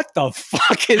 "What the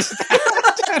fuck is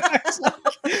that?"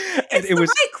 And It's the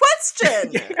right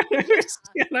question.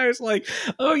 And I was like,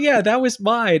 oh yeah, that was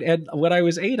mine. And when I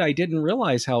was 8, I didn't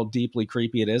realize how deeply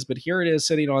creepy it is, but here it is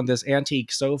sitting on this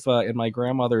antique sofa in my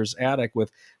grandmother's attic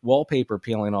with wallpaper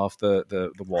peeling off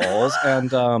the walls.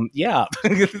 And yeah.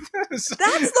 That's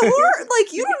the horror.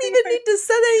 Like, you don't even need to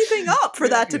set anything up for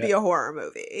that to be a horror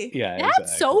movie. Yeah,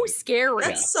 That's so scary.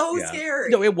 That's so scary.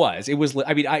 No, it was. It was.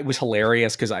 I mean, it was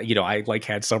hilarious because I like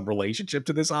had some relationship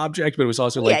to this object, but it was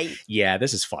also like, yeah,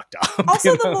 this is fucked up.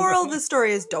 Also, the moral of the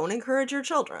story is don't encourage your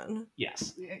children.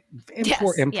 Yes, Yes.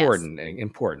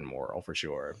 important moral for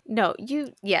sure. No, Your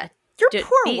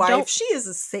poor wife. don't- She is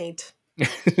a saint.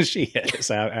 She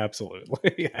is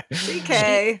absolutely. Yeah.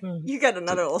 DK, you get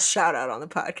another little shout out on the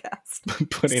podcast.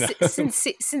 Putting up.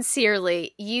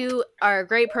 Sincerely, you are a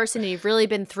great person and you've really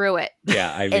been through it.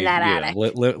 Yeah, I mean, in that attic.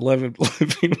 living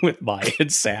with my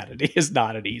insanity is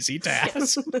not an easy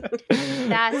task.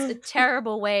 That's a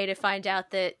terrible way to find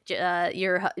out that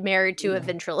you're married to a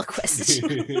ventriloquist. This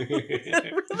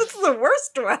is the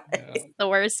worst way. The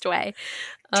worst way.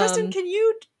 Tristan, can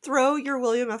you throw your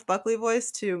William F. Buckley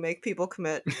voice to make people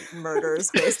commit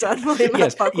murders based on William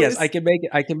F. Buckley? Yes, I can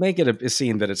make it a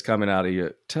scene that it's coming out of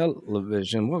your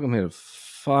television. Welcome here to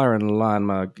Fire and Line.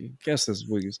 My guest this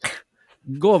week is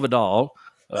Gore Vidal.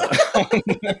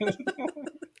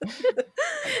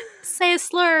 Say a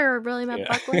slur, William F.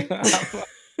 Buckley.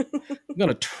 I'm going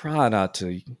to try not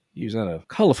to use any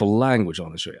colorful language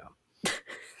on the show.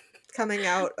 Coming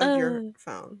out of your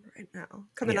phone right now.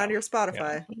 Coming out of your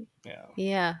Spotify.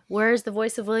 Yeah. Where's the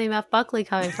voice of William F. Buckley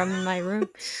coming from in my room?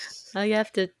 I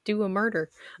have to do a murder.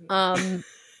 Yeah.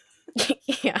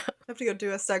 I have to go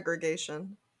do a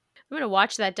segregation. I'm going to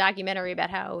watch that documentary about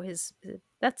how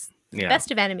that's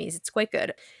Best of Enemies. It's quite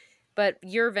good. but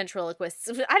you're ventriloquists.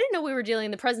 I didn't know we were dealing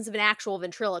in the presence of an actual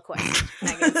ventriloquist,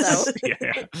 Megan. So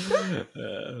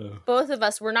both of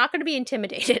us, we're not going to be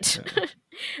intimidated.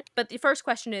 But the first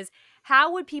question is,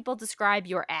 how would people describe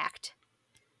your act?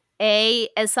 A,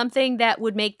 as something that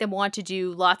would make them want to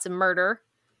do lots of murder.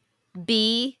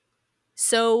 B,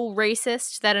 so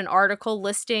racist that an article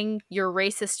listing your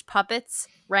racist puppets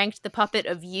ranked the puppet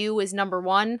of you as number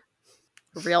 1.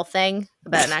 A real thing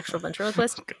about an actual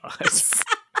ventriloquist.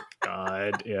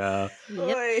 God, yeah.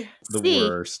 Boy. The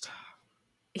worst.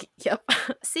 Yep.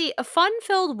 C, a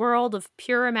fun-filled world of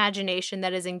pure imagination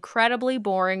that is incredibly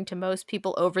boring to most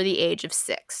people over the age of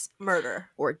 6.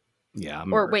 Murder. Or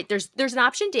murder. wait, there's an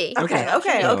option D. Okay.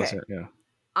 Yeah.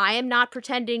 I am not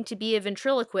pretending to be a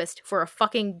ventriloquist for a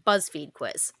fucking BuzzFeed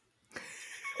quiz.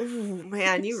 Ooh,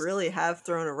 man, you really have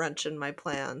thrown a wrench in my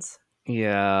plans.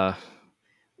 Yeah.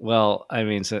 Well, I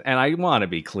mean, and I want to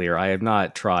be clear, I have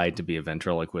not tried to be a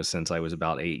ventriloquist since I was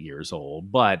about 8 years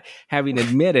old. But having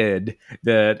admitted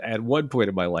that at one point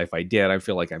in my life I did, I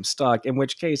feel like I'm stuck. In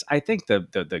which case, I think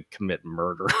the commit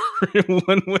murder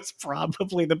one was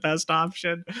probably the best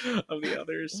option of the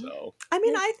others. So, I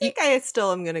mean, I think I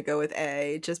still am going to go with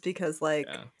A, just because, like,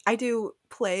 I do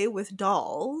play with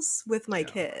dolls with my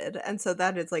kid, and so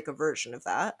that is like a version of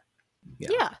that.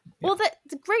 Yeah. Well, that's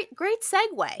a great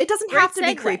segue. It doesn't have to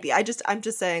be creepy. I'm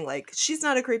just saying, like, she's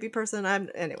not a creepy person.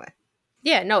 Anyway.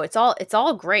 Yeah, no, it's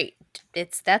all great.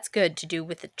 That's good to do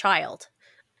with a child.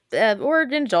 Or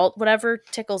an adult, whatever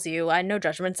tickles you. No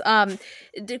judgments.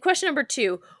 Question number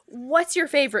 2. What's your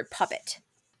favorite puppet?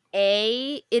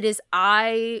 A, it is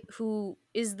I who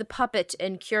is the puppet,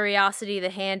 and curiosity the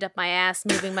hand up my ass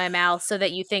moving my mouth so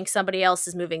that you think somebody else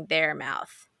is moving their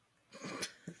mouth.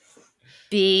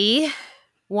 B,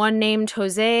 one named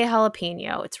Jose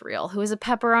Jalapeno, it's real, who is a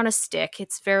pepper on a stick.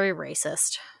 It's very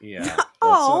racist. Yeah.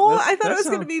 I thought it was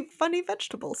going to be funny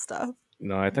vegetable stuff.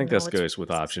 No, I think this goes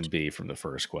with option B from the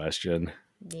first question.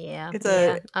 Yeah. It's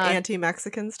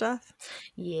anti-Mexican stuff?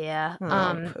 Yeah.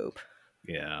 Poop.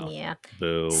 Yeah. Yeah.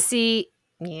 Boo. C,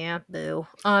 yeah, boo.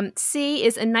 C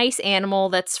is a nice animal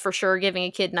that's for sure giving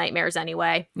a kid nightmares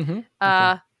anyway.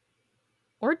 Okay.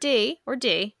 Or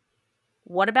D.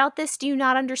 What about this do you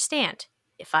not understand?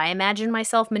 If I imagine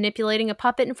myself manipulating a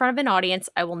puppet in front of an audience,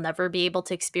 I will never be able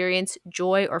to experience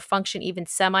joy or function even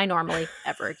semi-normally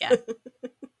ever again.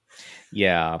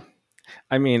 Yeah.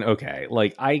 I mean, okay,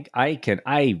 like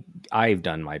I've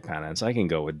done my penance. I can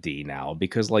go with D now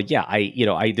because, like, yeah,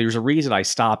 there's a reason I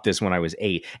stopped this when I was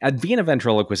 8. And being a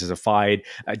ventriloquist is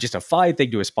just a fine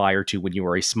thing to aspire to when you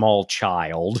are a small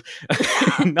child,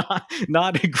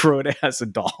 not a grown-ass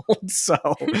adult. So,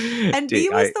 and D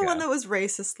was the one that was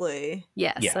racistly.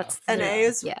 Yes, that's and A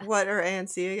is what are A and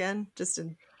C again? Just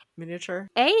in miniature.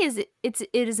 A is it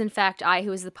is in fact I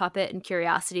who is the puppet, and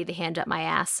curiosity the hand up my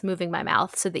ass moving my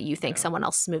mouth so that you think someone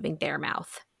else is moving their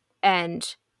mouth.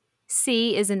 And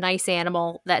C is a nice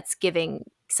animal that's giving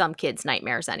some kids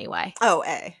nightmares anyway. Oh,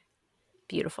 A.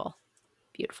 Beautiful.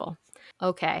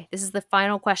 Okay, this is the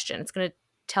final question. It's going to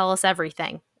tell us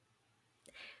everything.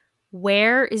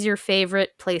 Where is your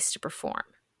favorite place to perform?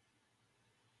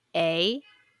 A,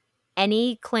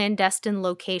 any clandestine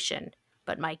location,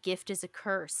 but my gift is a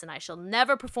curse and I shall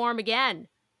never perform again.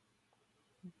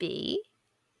 B,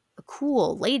 a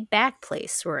cool, laid-back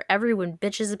place where everyone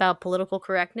bitches about political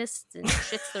correctness and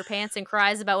shits their pants and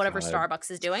cries about whatever Starbucks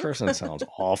is doing. This person sounds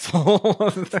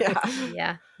awful.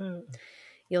 Yeah.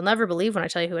 You'll never believe when I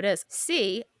tell you who it is.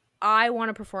 C, I want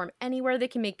to perform anywhere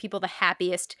that can make people the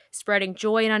happiest, spreading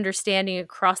joy and understanding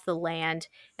across the land,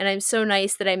 and I'm so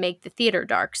nice that I make the theater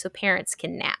dark so parents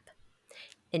can nap.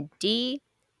 And D,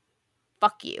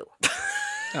 fuck you.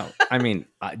 No, I mean,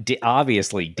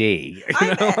 obviously D.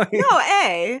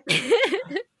 A.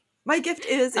 My gift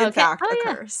is, in fact, a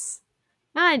curse.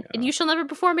 And you shall never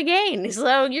perform again,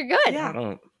 so you're good.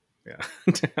 Yeah.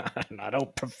 I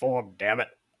don't perform, damn it.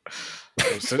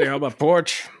 I'm sitting on my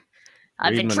porch.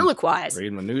 I ventriloquize.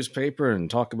 Read my newspaper and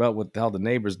talk about how the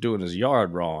neighbor's doing his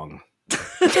yard wrong.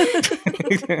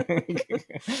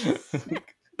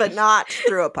 But not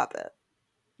through a puppet.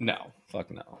 No,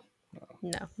 fuck no.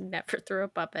 No, never through a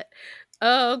puppet.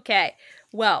 Okay.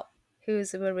 Well,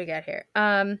 what do we got here?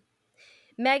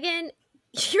 Megan,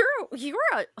 you're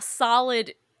a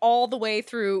solid all the way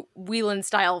through Whelan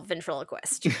style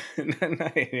ventriloquist.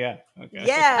 Yeah. Okay.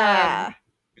 Yeah.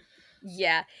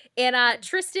 Yeah. And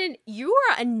Tristan, you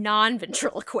are a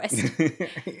non-ventriloquist. Which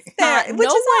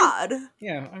is odd.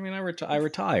 Yeah, I mean, I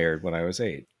retired when I was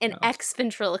 8. An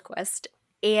ex-ventriloquist.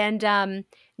 And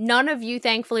none of you,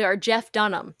 thankfully, are Jeff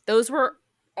Dunham. Those were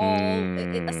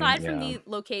all aside from the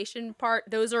location part,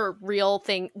 those are real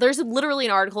thing. There's literally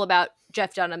an article about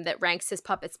Jeff Dunham that ranks his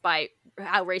puppets by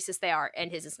how racist they are,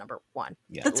 and his is number 1.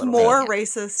 Yeah, That's literally. more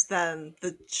racist than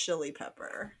the chili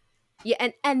pepper.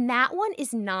 Yeah, and that one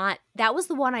is not. That was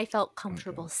the one I felt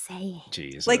comfortable saying.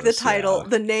 Jesus, Like the title,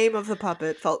 the name of the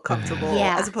puppet felt comfortable,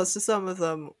 Yeah. as opposed to some of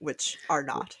them which are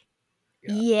not.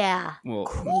 Yeah. Well,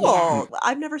 Cool. Yeah.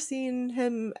 I've never seen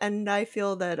him, and I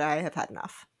feel that I have had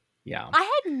enough. yeah.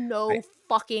 I had no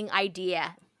fucking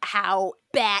idea how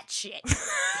batshit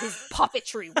his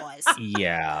puppetry was.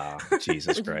 Yeah.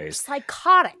 Jesus Christ.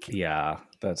 Psychotic. Yeah,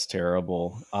 that's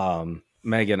terrible.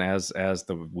 Megan, as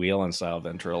the Whelan style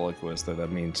ventriloquist,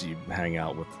 that means you hang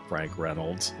out with Frank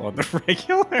Reynolds on the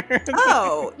regular.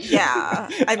 Oh, yeah.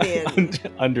 I mean,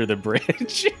 under the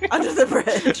bridge. under the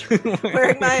bridge,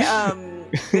 wearing my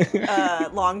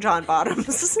long john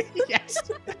bottoms. Yes.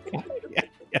 Yeah.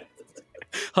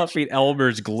 Huffing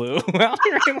Elmer's glue.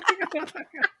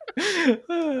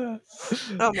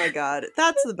 Oh my god,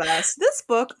 that's the best. This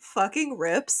book fucking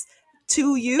rips.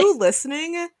 To you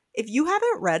listening, if you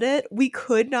haven't read it, we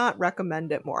could not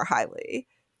recommend it more highly.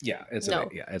 Yeah, it's No.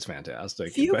 it's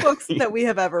fantastic. Few books that we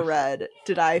have ever read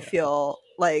did I feel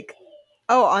like,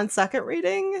 oh, on second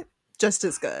reading, just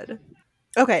as good.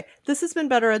 Okay, this has been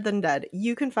Better Read Than Dead.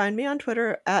 You can find me on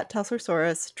Twitter at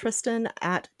Tessersaurus, Tristan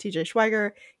at TJ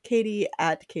Schweiger, Katie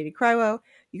at Katie Crywo.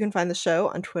 You can find the show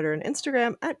on Twitter and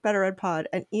Instagram at BetterReadPod,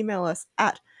 and email us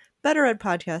at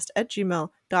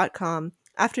betterreadpodcast@gmail.com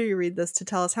after you read this to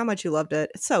tell us how much you loved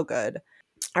it. It's so good.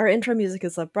 Our intro music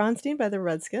is Lev Bronstein by the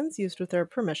Redskins, used with their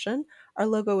permission. Our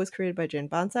logo was created by Jane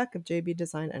Bonsack of JB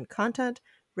Design and Content.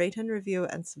 Rate and review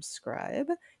and subscribe.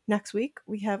 Next week,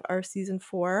 we have our Season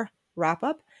 4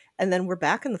 wrap-up, and then we're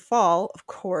back in the fall, of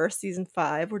course, Season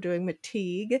 5. We're doing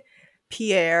Matigue,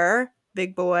 Pierre,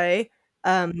 Big Boy,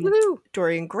 Woohoo!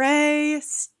 Dorian Gray,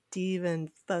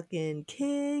 Stephen fucking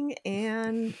King,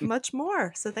 and much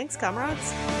more. So thanks,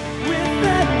 comrades. With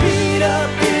that beat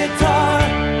up guitar,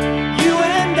 you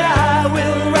and I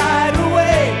will ride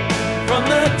away from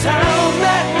the town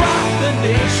that rocked the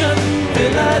nation,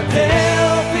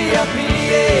 Philadelphia,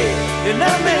 PA. And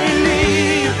I may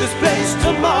leave this place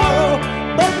tomorrow,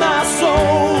 but my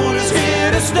soul is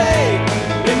here to stay.